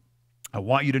 I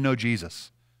want you to know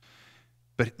Jesus.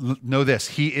 But know this,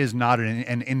 he is not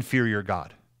an inferior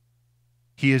God.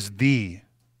 He is the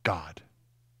God.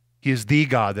 He is the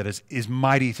God that is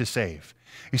mighty to save.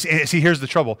 You see, here's the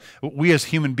trouble. We as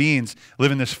human beings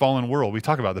live in this fallen world. We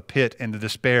talk about the pit and the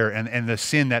despair and the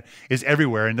sin that is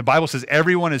everywhere. And the Bible says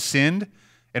everyone has sinned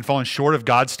and fallen short of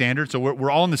God's standard. So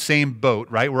we're all in the same boat,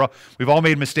 right? We've all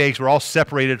made mistakes. We're all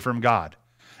separated from God.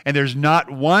 And there's not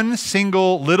one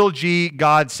single little g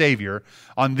God Savior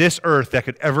on this earth that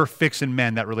could ever fix and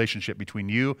mend that relationship between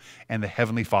you and the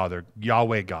Heavenly Father,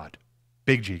 Yahweh God,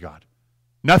 big G God.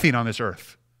 Nothing on this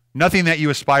earth. Nothing that you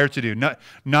aspire to do. Not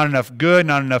enough good,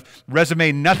 not enough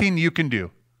resume, nothing you can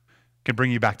do can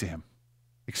bring you back to him.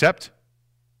 Except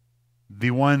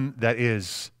the one that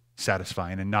is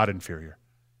satisfying and not inferior.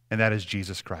 And that is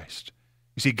Jesus Christ.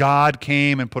 You see, God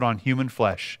came and put on human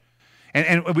flesh.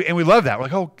 And we love that. We're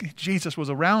like, oh, Jesus was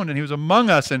around and he was among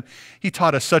us and he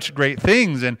taught us such great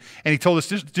things. And he told us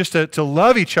just to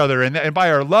love each other. And by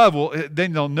our love,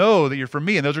 then they'll know that you're from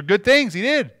me. And those are good things. He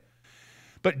did.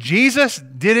 But Jesus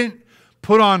didn't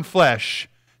put on flesh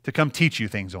to come teach you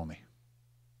things only.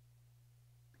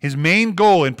 His main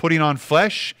goal in putting on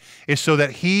flesh is so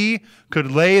that he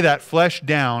could lay that flesh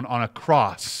down on a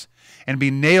cross and be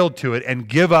nailed to it and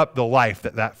give up the life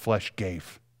that flesh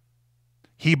gave.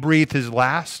 He breathed his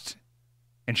last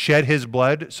and shed his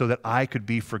blood so that I could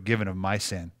be forgiven of my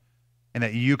sin and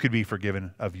that you could be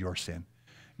forgiven of your sin.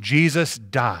 Jesus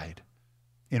died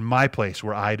in my place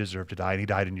where I deserve to die, and he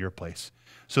died in your place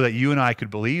so that you and I could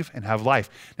believe and have life.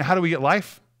 Now, how do we get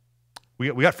life? We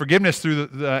got forgiveness through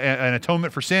an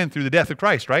atonement for sin through the death of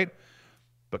Christ, right?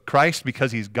 But Christ,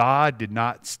 because he's God, did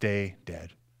not stay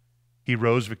dead. He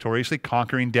rose victoriously,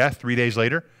 conquering death 3 days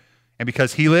later. And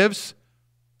because he lives,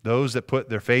 those that put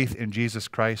their faith in Jesus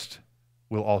Christ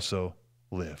will also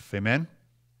live. Amen?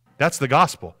 That's the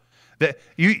gospel. That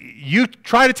you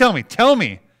try to tell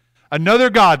me another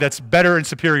God that's better and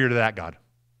superior to that God.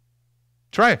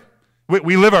 Try it.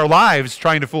 We live our lives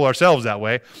trying to fool ourselves that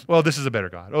way. Well, this is a better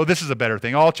God. Oh, this is a better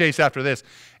thing. I'll chase after this.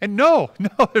 And no,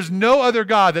 there's no other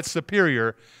God that's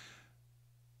superior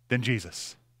than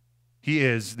Jesus. He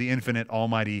is the infinite,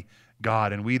 almighty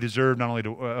God, and we deserve not only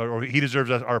or he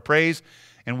deserves our praise,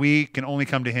 and we can only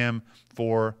come to him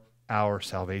for our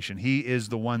salvation. He is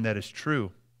the one that is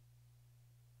true.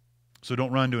 So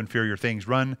don't run to inferior things.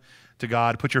 Run to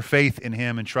God. Put your faith in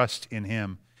him and trust in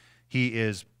him. He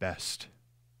is best.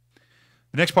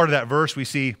 The next part of that verse we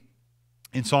see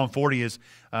in Psalm 40 is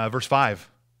verse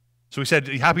 5. So we said,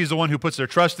 happy is the one who puts their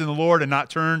trust in the Lord and not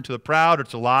turn to the proud or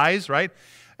to lies, right?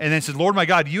 And then it says, Lord my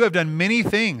God, you have done many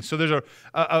things. So there's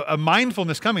a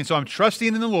mindfulness coming. So I'm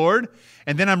trusting in the Lord,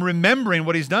 and then I'm remembering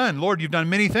what he's done. Lord, you've done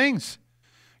many things.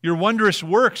 Your wondrous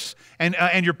works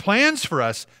and your plans for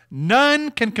us,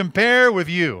 none can compare with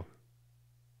you.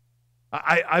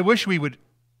 I wish we would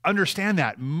understand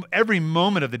that every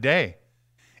moment of the day.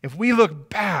 If we look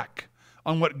back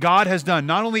on what God has done,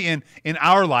 not only in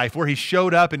our life where he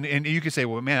showed up and you can say,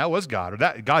 well, man, that was God, or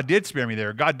that God did spare me there,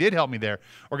 or God did help me there,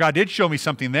 or God did show me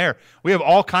something there. We have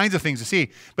all kinds of things to see.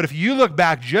 But if you look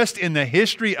back just in the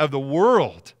history of the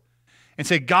world and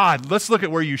say, God, let's look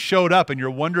at where you showed up and your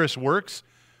wondrous works,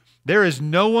 there is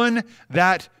no one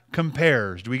that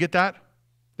compares. Do we get that?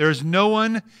 There is no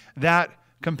one that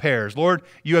compares. Lord,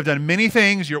 you have done many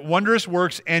things, your wondrous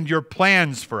works, and your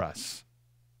plans for us.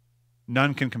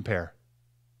 None can compare.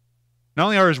 Not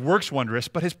only are his works wondrous,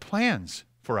 but his plans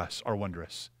for us are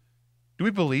wondrous. Do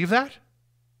we believe that?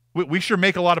 We sure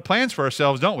make a lot of plans for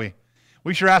ourselves, don't we?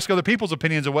 We sure ask other people's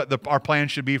opinions of what our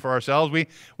plans should be for ourselves. We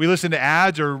listen to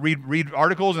ads or read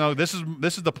articles and this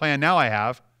is the plan now I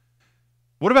have.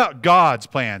 What about God's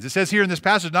plans? It says here in this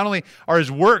passage, not only are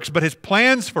his works, but his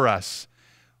plans for us,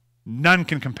 none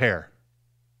can compare.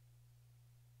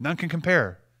 None can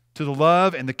compare to the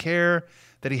love and the care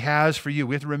that he has for you.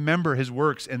 We have to remember his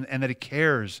works and that he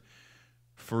cares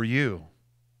for you.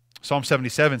 Psalm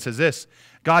 77 says this,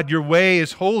 God, your way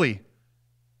is holy.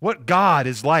 What God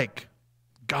is like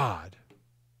God?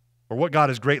 Or what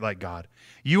God is great like God?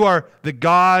 You are the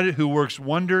God who works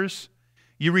wonders.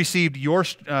 You revealed your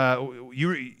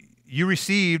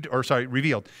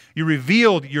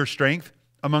strength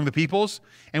among the peoples,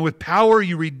 and with power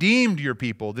you redeemed your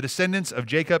people, the descendants of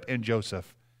Jacob and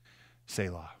Joseph.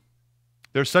 Selah.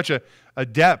 There's such a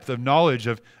depth of knowledge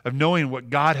of knowing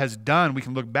what God has done. We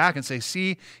can look back and say,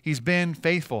 see, he's been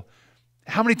faithful.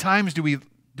 How many times do we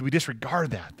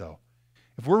disregard that, though?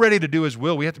 If we're ready to do his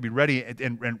will, we have to be ready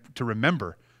and to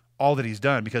remember all that he's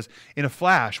done, because in a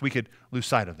flash, we could lose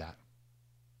sight of that.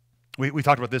 We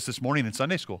talked about this morning in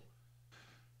Sunday school,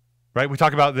 right? We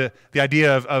talked about the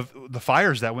idea of the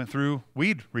fires that went through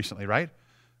Weed recently, right?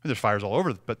 There's fires all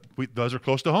over, but those are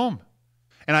close to home.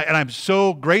 And I'm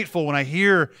so grateful when I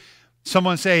hear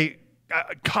someone say,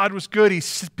 God was good, he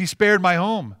spared my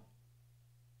home.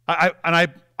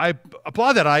 I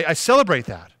applaud that, I celebrate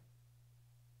that.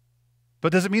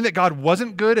 But does it mean that God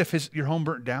wasn't good if your home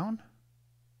burnt down?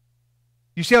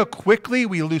 You see how quickly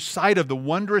we lose sight of the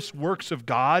wondrous works of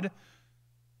God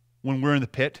when we're in the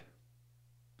pit?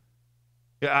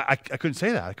 Yeah, I couldn't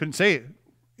say that. I couldn't say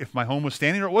if my home was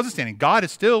standing or it wasn't standing. God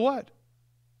is still what?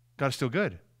 God is still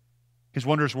good. His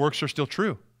wondrous works are still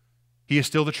true. He is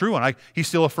still the true one. He's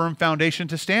still a firm foundation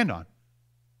to stand on.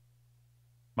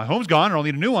 My home's gone, or I'll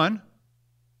need a new one.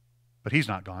 But he's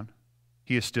not gone.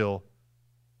 He is still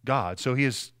God. So he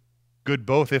is good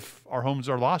both if our homes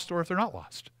are lost or if they're not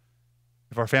lost.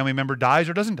 If our family member dies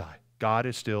or doesn't die, God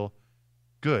is still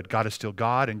good. God is still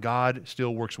God, and God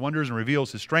still works wonders and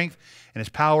reveals his strength and his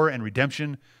power and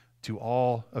redemption to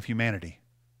all of humanity.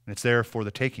 And it's there for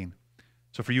the taking.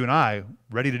 So for you and I,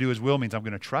 ready to do his will means I'm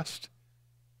going to trust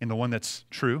in the one that's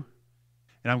true,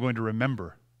 and I'm going to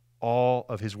remember all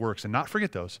of his works and not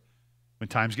forget those when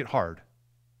times get hard.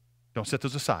 Don't set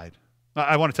those aside.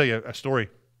 I want to tell you a story.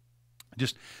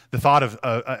 Just the thought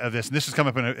of this, and this has come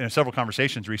up in several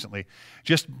conversations recently,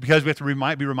 just because we have to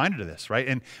be reminded of this, right?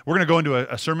 And we're going to go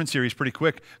into a sermon series pretty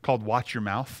quick called Watch Your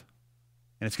Mouth,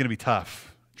 and it's going to be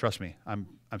tough. Trust me, I'm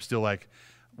still like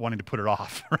wanting to put it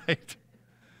off, right?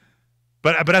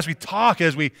 But as we talk,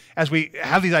 as we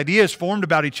have these ideas formed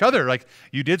about each other, like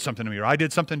you did something to me, or I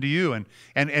did something to you, and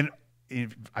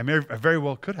I very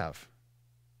well could have,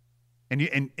 and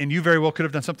you very well could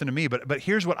have done something to me. But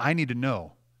here's what I need to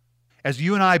know: as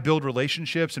you and I build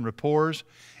relationships and rapports,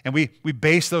 and we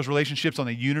base those relationships on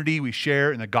the unity we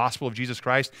share in the gospel of Jesus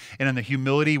Christ, and on the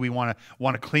humility we want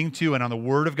to cling to, and on the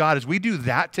Word of God, as we do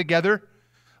that together,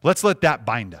 let's let that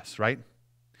bind us, right?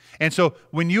 And so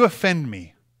when you offend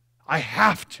me, I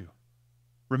have to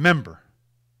remember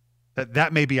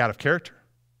that may be out of character,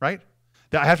 right?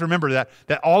 That I have to remember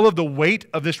that all of the weight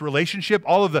of this relationship,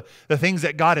 all of the things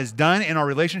that God has done in our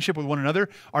relationship with one another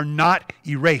are not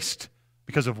erased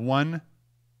because of one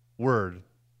word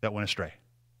that went astray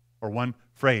or one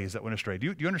phrase that went astray.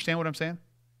 Do you understand what I'm saying?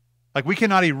 Like, we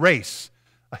cannot erase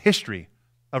a history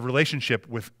of relationship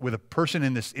with a person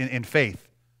in faith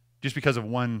just because of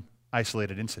one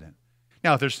isolated incident.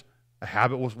 Now, if there's a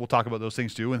habit, we'll talk about those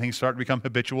things too, when things start to become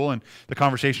habitual and the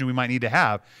conversation we might need to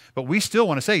have. But we still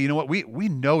want to say, you know what, we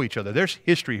know each other. There's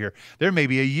history here. There may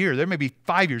be a year, there may be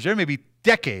 5 years, there may be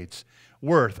decades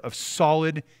worth of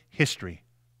solid history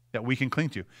that we can cling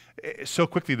to. So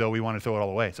quickly, though, we want to throw it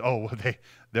all away. So,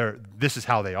 this is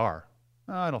how they are.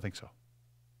 No, I don't think so.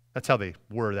 That's how they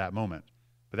were that moment,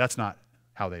 but that's not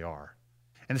how they are.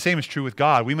 And the same is true with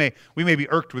God. We may be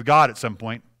irked with God at some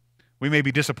point. We may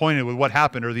be disappointed with what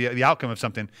happened or the outcome of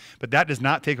something, but that does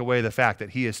not take away the fact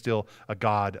that he is still a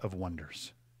God of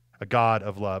wonders, a God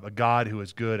of love, a God who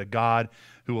is good, a God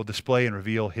who will display and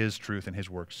reveal his truth and his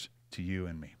works to you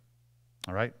and me.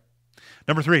 All right?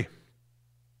 Number 3, if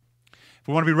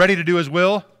we want to be ready to do his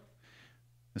will,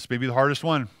 this may be the hardest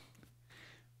one.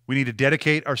 We need to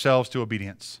dedicate ourselves to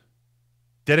obedience.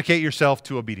 Dedicate yourself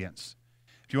to obedience.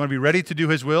 If you want to be ready to do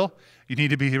his will, you need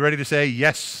to be ready to say,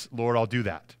 yes, Lord, I'll do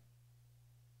that.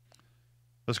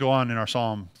 Let's go on in our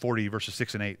Psalm 40, verses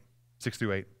 6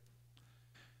 through 8. It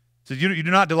says, you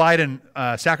do not delight in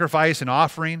sacrifice and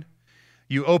offering.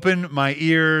 You open my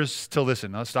ears to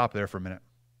listen. Now, let's stop there for a minute.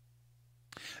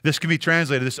 This can be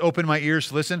translated, this open my ears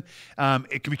to listen.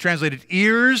 It can be translated,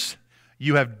 ears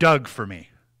you have dug for me.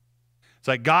 It's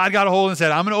like God got a hold and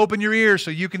said, I'm going to open your ears so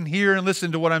you can hear and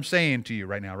listen to what I'm saying to you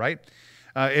right now, right?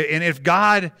 And if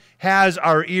God has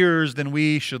our ears, then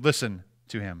we should listen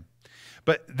to him.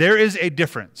 But there is a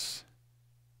difference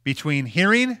between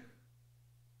hearing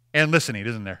and listening,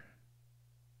 isn't there?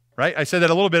 Right? I said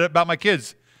that a little bit about my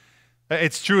kids.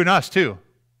 It's true in us too.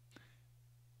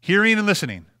 Hearing and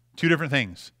listening, two different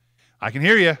things. I can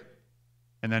hear you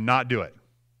and then not do it.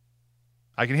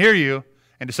 I can hear you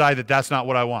and decide that that's not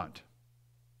what I want.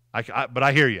 But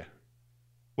I hear you.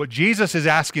 What Jesus is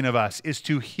asking of us is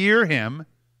to hear him,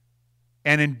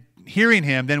 and in hearing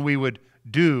him, then we would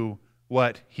do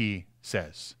what he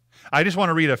says. I just want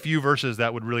to read a few verses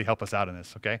that would really help us out in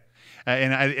this, okay?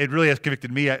 It really has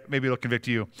convicted me. Maybe it'll convict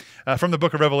you. From the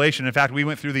book of Revelation. In fact, we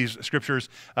went through these scriptures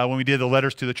when we did the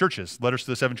letters to the churches, letters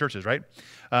to the 7 churches, right?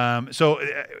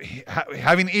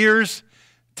 Having ears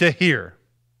to hear.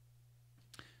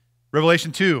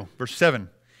 Revelation 2, verse 7.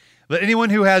 Let anyone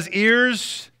who has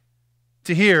ears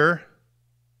to hear,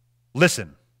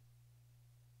 listen.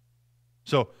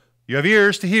 So, you have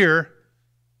ears to hear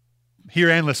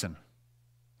and listen.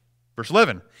 Verse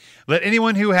 11. Let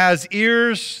anyone who has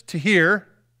ears to hear,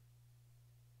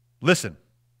 listen.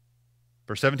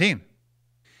 Verse 17.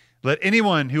 Let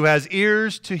anyone who has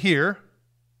ears to hear,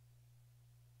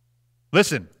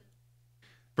 listen.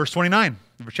 Verse 29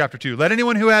 of chapter 2. Let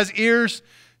anyone who has ears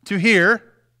to hear,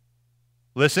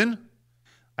 listen.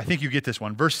 I think you get this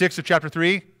one. Verse 6 of chapter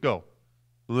 3, go.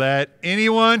 Let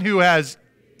anyone who has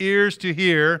ears to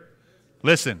hear,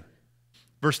 listen.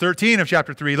 Verse 13 of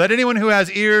chapter 3, let anyone who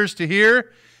has ears to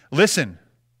hear, listen.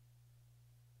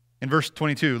 In verse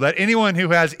 22, let anyone who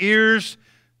has ears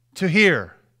to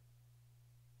hear,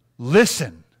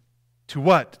 listen to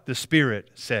what the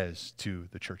Spirit says to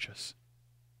the churches.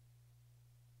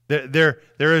 There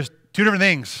is two different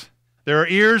things. There are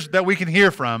ears that we can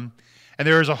hear from, and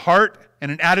there is a heart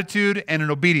and an attitude and an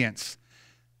obedience.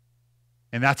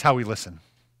 And that's how we listen.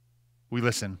 We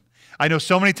listen. I know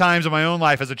so many times in my own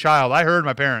life as a child, I heard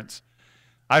my parents.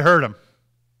 I heard them.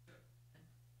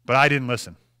 But I didn't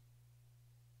listen.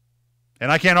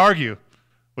 And I can't argue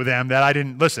with them that I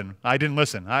didn't listen. I didn't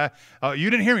listen. You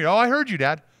didn't hear me. Oh, I heard you,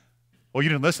 Dad. Well, you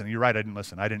didn't listen. You're right, I didn't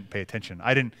listen. I didn't pay attention.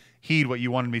 I didn't heed what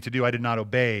you wanted me to do. I did not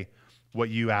obey what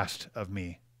you asked of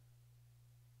me.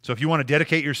 So if you want to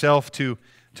dedicate yourself to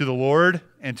the Lord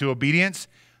and to obedience,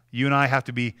 you and I have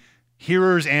to be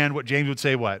hearers and what James would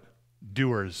say, what?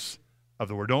 Doers of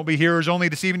the word. Don't be hearers only,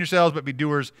 deceiving yourselves, but be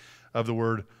doers of the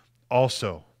word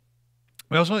also.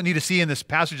 We also need to see in this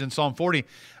passage in Psalm 40,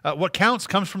 what counts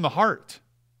comes from the heart.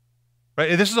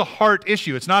 Right? This is a heart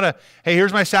issue. It's not a, hey,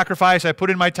 here's my sacrifice, I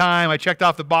put in my time, I checked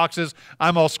off the boxes,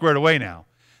 I'm all squared away now.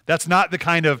 That's not the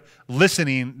kind of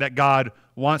listening that God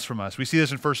wants from us. We see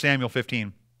this in 1 Samuel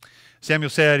 15. Samuel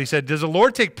said, he said, does the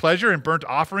Lord take pleasure in burnt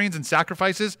offerings and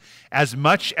sacrifices as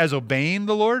much as obeying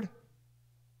the Lord?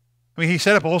 I mean, he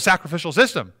set up a whole sacrificial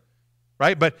system,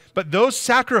 right? But those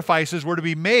sacrifices were to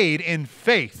be made in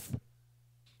faith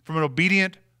from an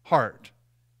obedient heart,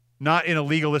 not in a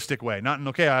legalistic way. Not in,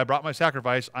 okay, I brought my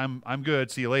sacrifice, I'm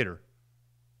good, see you later.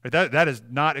 Right? That is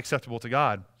not acceptable to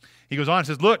God. He goes on and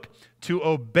says, look, to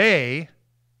obey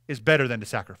is better than to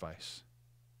sacrifice.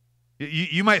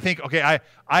 You might think, okay,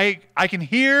 I can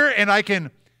hear and I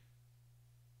can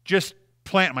just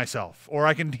plant myself, or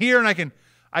I can hear and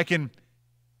I can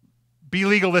be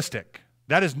legalistic.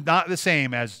 That is not the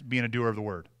same as being a doer of the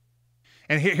word.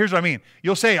 And here's what I mean.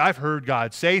 You'll say, I've heard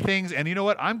God say things, and you know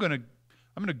what? I'm going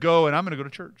to go and I'm going to go to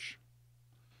church.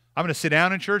 I'm going to sit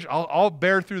down in church. I'll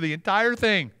bear through the entire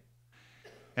thing.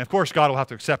 And of course, God will have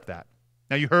to accept that.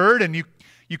 Now you heard and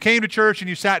you came to church and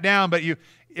you sat down, but it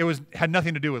had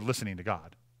nothing to do with listening to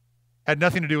God. Had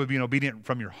nothing to do with being obedient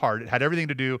from your heart. It had everything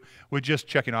to do with just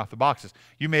checking off the boxes.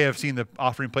 You may have seen the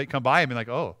offering plate come by and be like,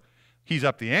 oh, he's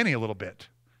up the ante a little bit.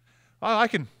 Oh, I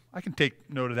can take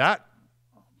note of that.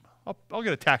 I'll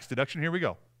get a tax deduction. Here we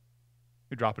go.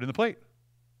 You drop it in the plate.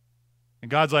 And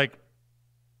God's like,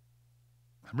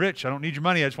 I'm rich. I don't need your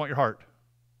money. I just want your heart.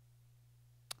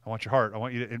 I want your heart. I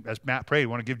want you to, as Matt prayed,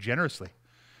 want to give generously.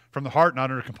 From the heart, not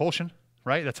under compulsion,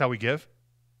 right? That's how we give.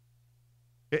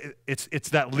 It's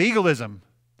that legalism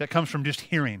that comes from just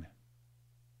hearing.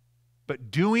 But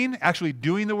actually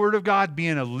doing the Word of God,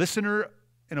 being a listener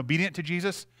and obedient to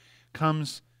Jesus,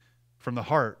 comes from the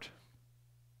heart.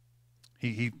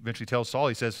 He eventually tells Saul,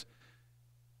 he says,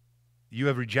 you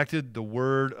have rejected the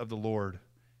word of the Lord,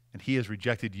 and he has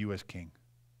rejected you as king.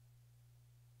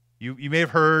 You may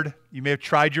have heard, you may have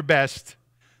tried your best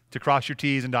to cross your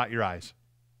T's and dot your I's.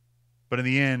 But in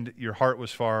the end, your heart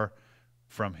was far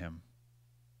from him.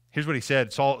 Here's what he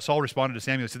said. Saul responded to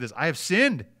Samuel and said this, I have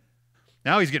sinned.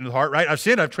 Now he's getting to the heart, right? I've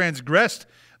sinned. I've transgressed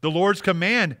the Lord's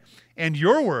command and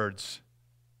your words.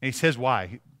 And he says,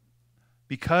 why?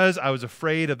 Because I was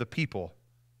afraid of the people,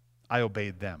 I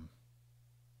obeyed them.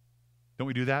 Don't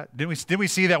we do that? Didn't we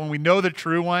see that when we know the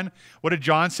true one? What did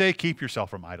John say? Keep yourself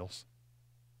from idols.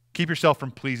 Keep yourself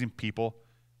from pleasing people.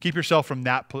 Keep yourself from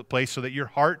that place so that your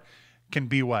heart can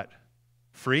be what?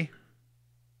 Free?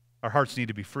 Our hearts need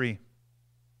to be free.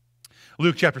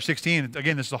 Luke chapter 16,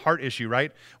 again, this is a heart issue,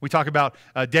 right? We talk about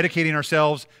dedicating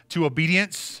ourselves to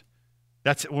obedience.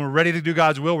 That's when we're ready to do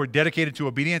God's will, we're dedicated to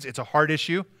obedience. It's a heart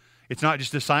issue. It's not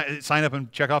just a sign up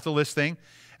and check off the list thing.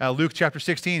 Luke chapter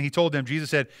 16, he told them, Jesus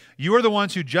said, you are the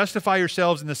ones who justify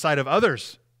yourselves in the sight of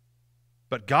others,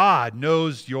 but God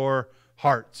knows your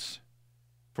hearts.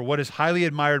 For what is highly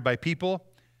admired by people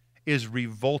is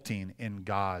revolting in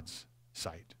God's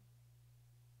sight.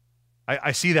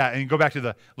 I see that, and you go back to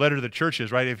the letter to the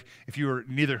churches, right? If you were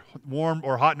neither warm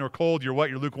or hot nor cold, you're what?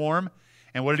 You're lukewarm.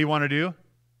 And what did he want to do?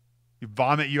 You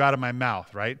vomit you out of my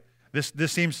mouth, right?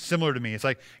 This seems similar to me. It's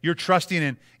like you're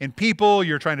trusting in people.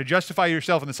 You're trying to justify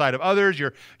yourself on the side of others.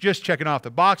 You're just checking off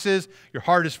the boxes. Your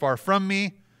heart is far from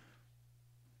me.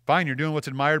 Fine, you're doing what's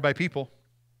admired by people.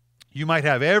 You might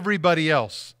have everybody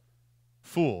else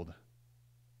fooled,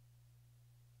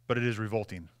 but it is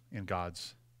revolting in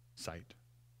God's sight.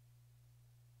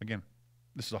 Again,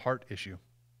 this is a heart issue.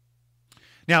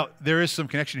 Now, there is some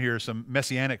connection here, some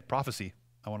messianic prophecy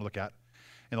I want to look at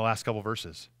in the last couple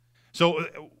verses. So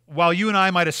while you and I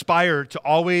might aspire to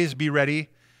always be ready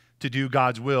to do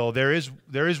God's will, there is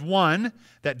one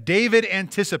that David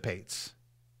anticipates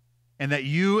and that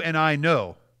you and I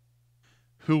know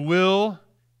who will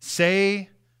say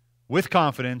with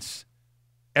confidence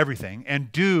everything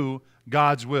and do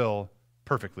God's will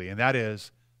perfectly, and that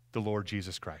is the Lord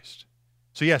Jesus Christ.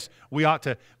 So yes, we ought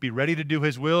to be ready to do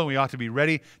his will, and we ought to be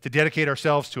ready to dedicate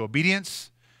ourselves to obedience,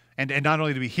 and not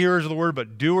only to be hearers of the word,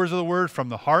 but doers of the word from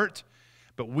the heart.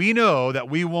 But we know that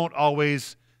we won't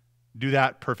always do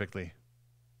that perfectly.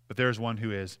 But there's one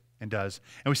who is and does.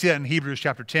 And we see that in Hebrews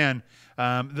chapter 10.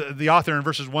 The author in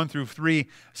verses 1 through 3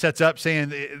 sets up saying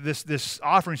this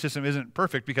offering system isn't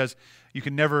perfect because you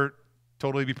can never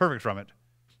totally be perfect from it.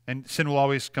 And sin will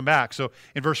always come back. So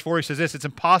in verse 4 he says this, it's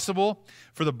impossible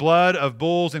for the blood of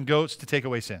bulls and goats to take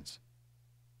away sins.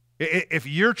 If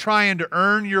you're trying to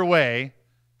earn your way,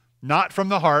 not from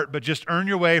the heart, but just earn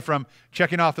your way from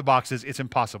checking off the boxes, it's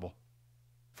impossible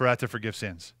for that to forgive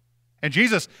sins. And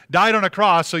Jesus died on a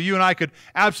cross so you and I could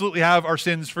absolutely have our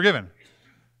sins forgiven.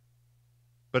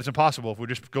 But it's impossible if we're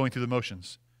just going through the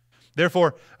motions.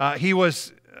 Therefore, as he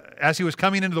was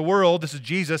coming into the world, this is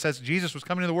Jesus, as Jesus was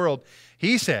coming into the world,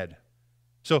 he said,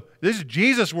 so this is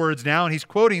Jesus' words now, and he's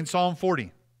quoting Psalm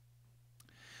 40.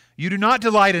 You do not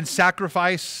delight in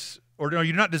sacrifice, or no,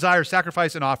 you do not desire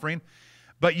sacrifice and offering,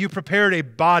 but you prepared a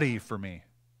body for me.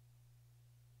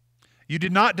 You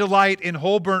did not delight in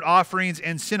whole burnt offerings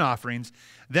and sin offerings.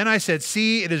 Then I said,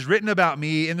 see, it is written about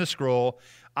me in the scroll,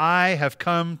 I have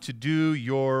come to do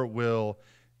your will,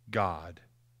 God.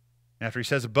 And after he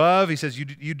says above, he says, you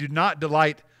do not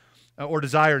delight or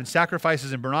desire in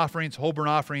sacrifices and burnt offerings, whole burnt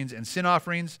offerings and sin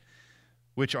offerings,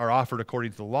 which are offered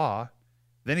according to the law.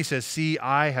 Then he says, see,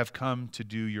 I have come to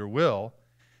do your will.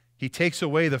 He takes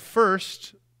away the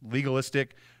first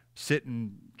legalistic, sit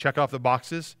and check off the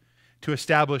boxes, to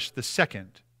establish the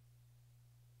second.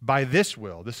 By this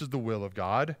will, this is the will of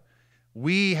God,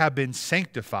 we have been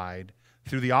sanctified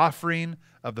through the offering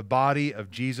of the body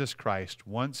of Jesus Christ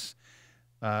once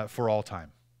for all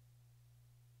time.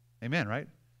 Amen, right?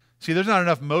 See, there's not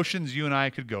enough motions you and I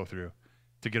could go through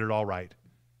to get it all right.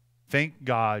 Thank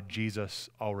God Jesus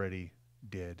already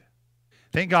did.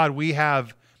 Thank God we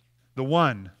have the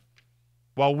one.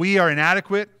 While we are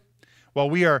inadequate, while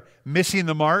we are missing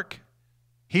the mark,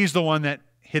 he's the one that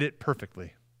hit it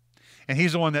perfectly. And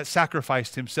he's the one that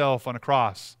sacrificed himself on a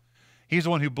cross. He's the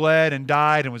one who bled and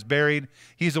died and was buried.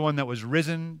 He's the one that was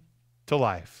risen to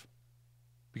life.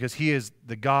 Because he is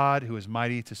the God who is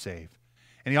mighty to save.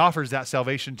 And he offers that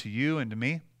salvation to you and to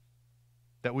me,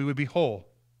 that we would be whole,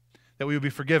 that we would be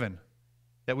forgiven,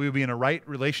 that we would be in a right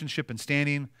relationship and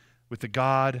standing with the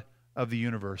God of the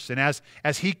universe. And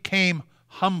as he came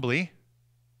humbly,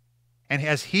 and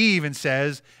as he even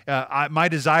says, my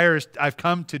desire is I've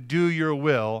come to do your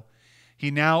will,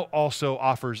 he now also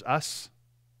offers us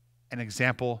an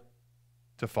example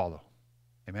to follow.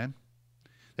 Amen?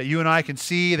 That you and I can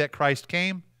see that Christ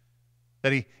came,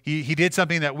 that he did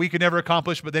something that we could never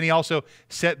accomplish, but then he also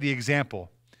set the example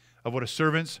of what a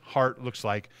servant's heart looks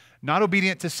like. Not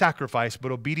obedient to sacrifice,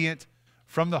 but obedient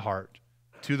from the heart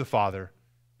to the Father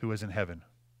who is in heaven.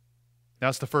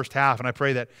 That's the first half, and I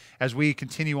pray that as we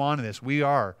continue on in this, we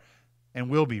are and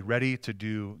will be ready to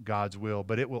do God's will,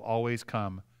 but it will always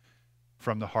come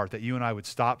from the heart, that you and I would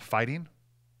stop fighting,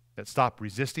 that stop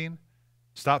resisting,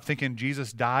 stop thinking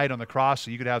Jesus died on the cross so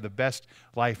you could have the best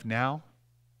life now,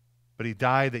 but he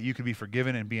died that you could be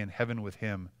forgiven and be in heaven with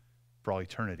him for all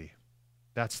eternity.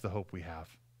 That's the hope we have.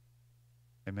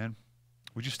 Amen.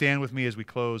 Would you stand with me as we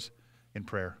close in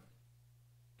prayer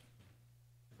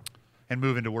and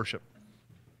move into worship?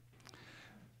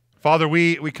 Father,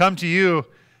 we come to you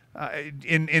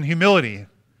in humility,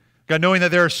 God, knowing that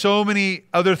there are so many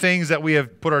other things that we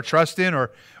have put our trust in,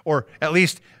 or at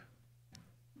least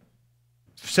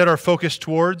set our focus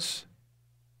towards.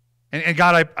 And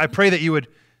God, I pray that you would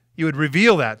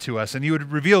reveal that to us, and you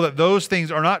would reveal that those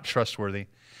things are not trustworthy.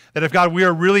 That if, God, we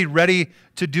are really ready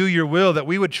to do your will, that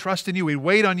we would trust in you, we'd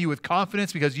wait on you with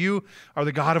confidence because you are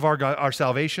the God of our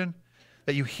salvation,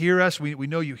 that you hear us. We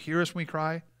know you hear us when we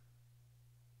cry.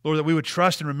 Lord, that we would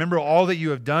trust and remember all that you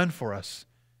have done for us.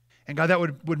 And God, that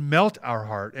would melt our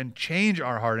heart and change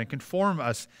our heart and conform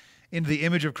us into the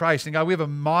image of Christ. And God, we have a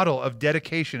model of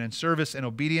dedication and service and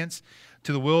obedience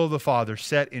to the will of the Father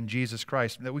set in Jesus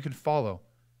Christ that we can follow.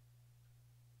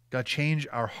 God, change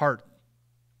our heart.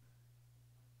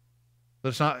 Let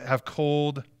us not have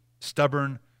cold,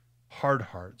 stubborn, hard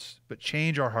hearts, but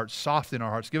change our hearts, soften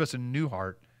our hearts, give us a new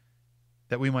heart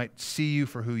that we might see you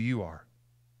for who you are.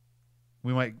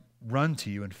 We might run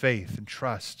to you in faith and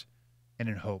trust and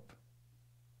in hope.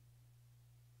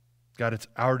 God, it's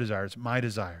our desire, it's my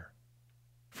desire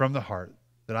from the heart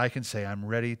that I can say, I'm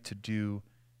ready to do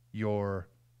your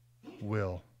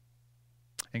will.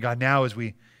 And God, now as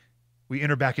we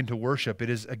enter back into worship, it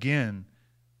is again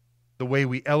the way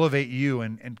we elevate you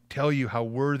and tell you how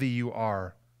worthy you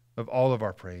are of all of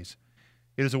our praise.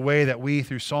 It is a way that we,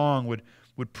 through song,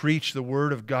 would preach the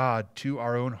word of God to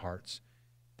our own hearts,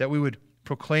 that we would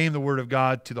proclaim the word of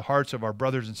God to the hearts of our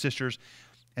brothers and sisters,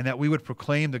 and that we would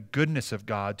proclaim the goodness of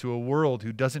God to a world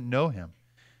who doesn't know him.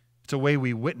 It's a way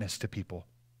we witness to people,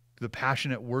 to the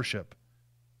passionate worship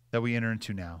that we enter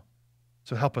into now.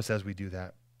 So help us as we do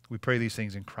that. We pray these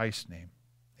things in Christ's name.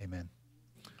 Amen.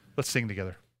 Let's sing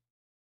together.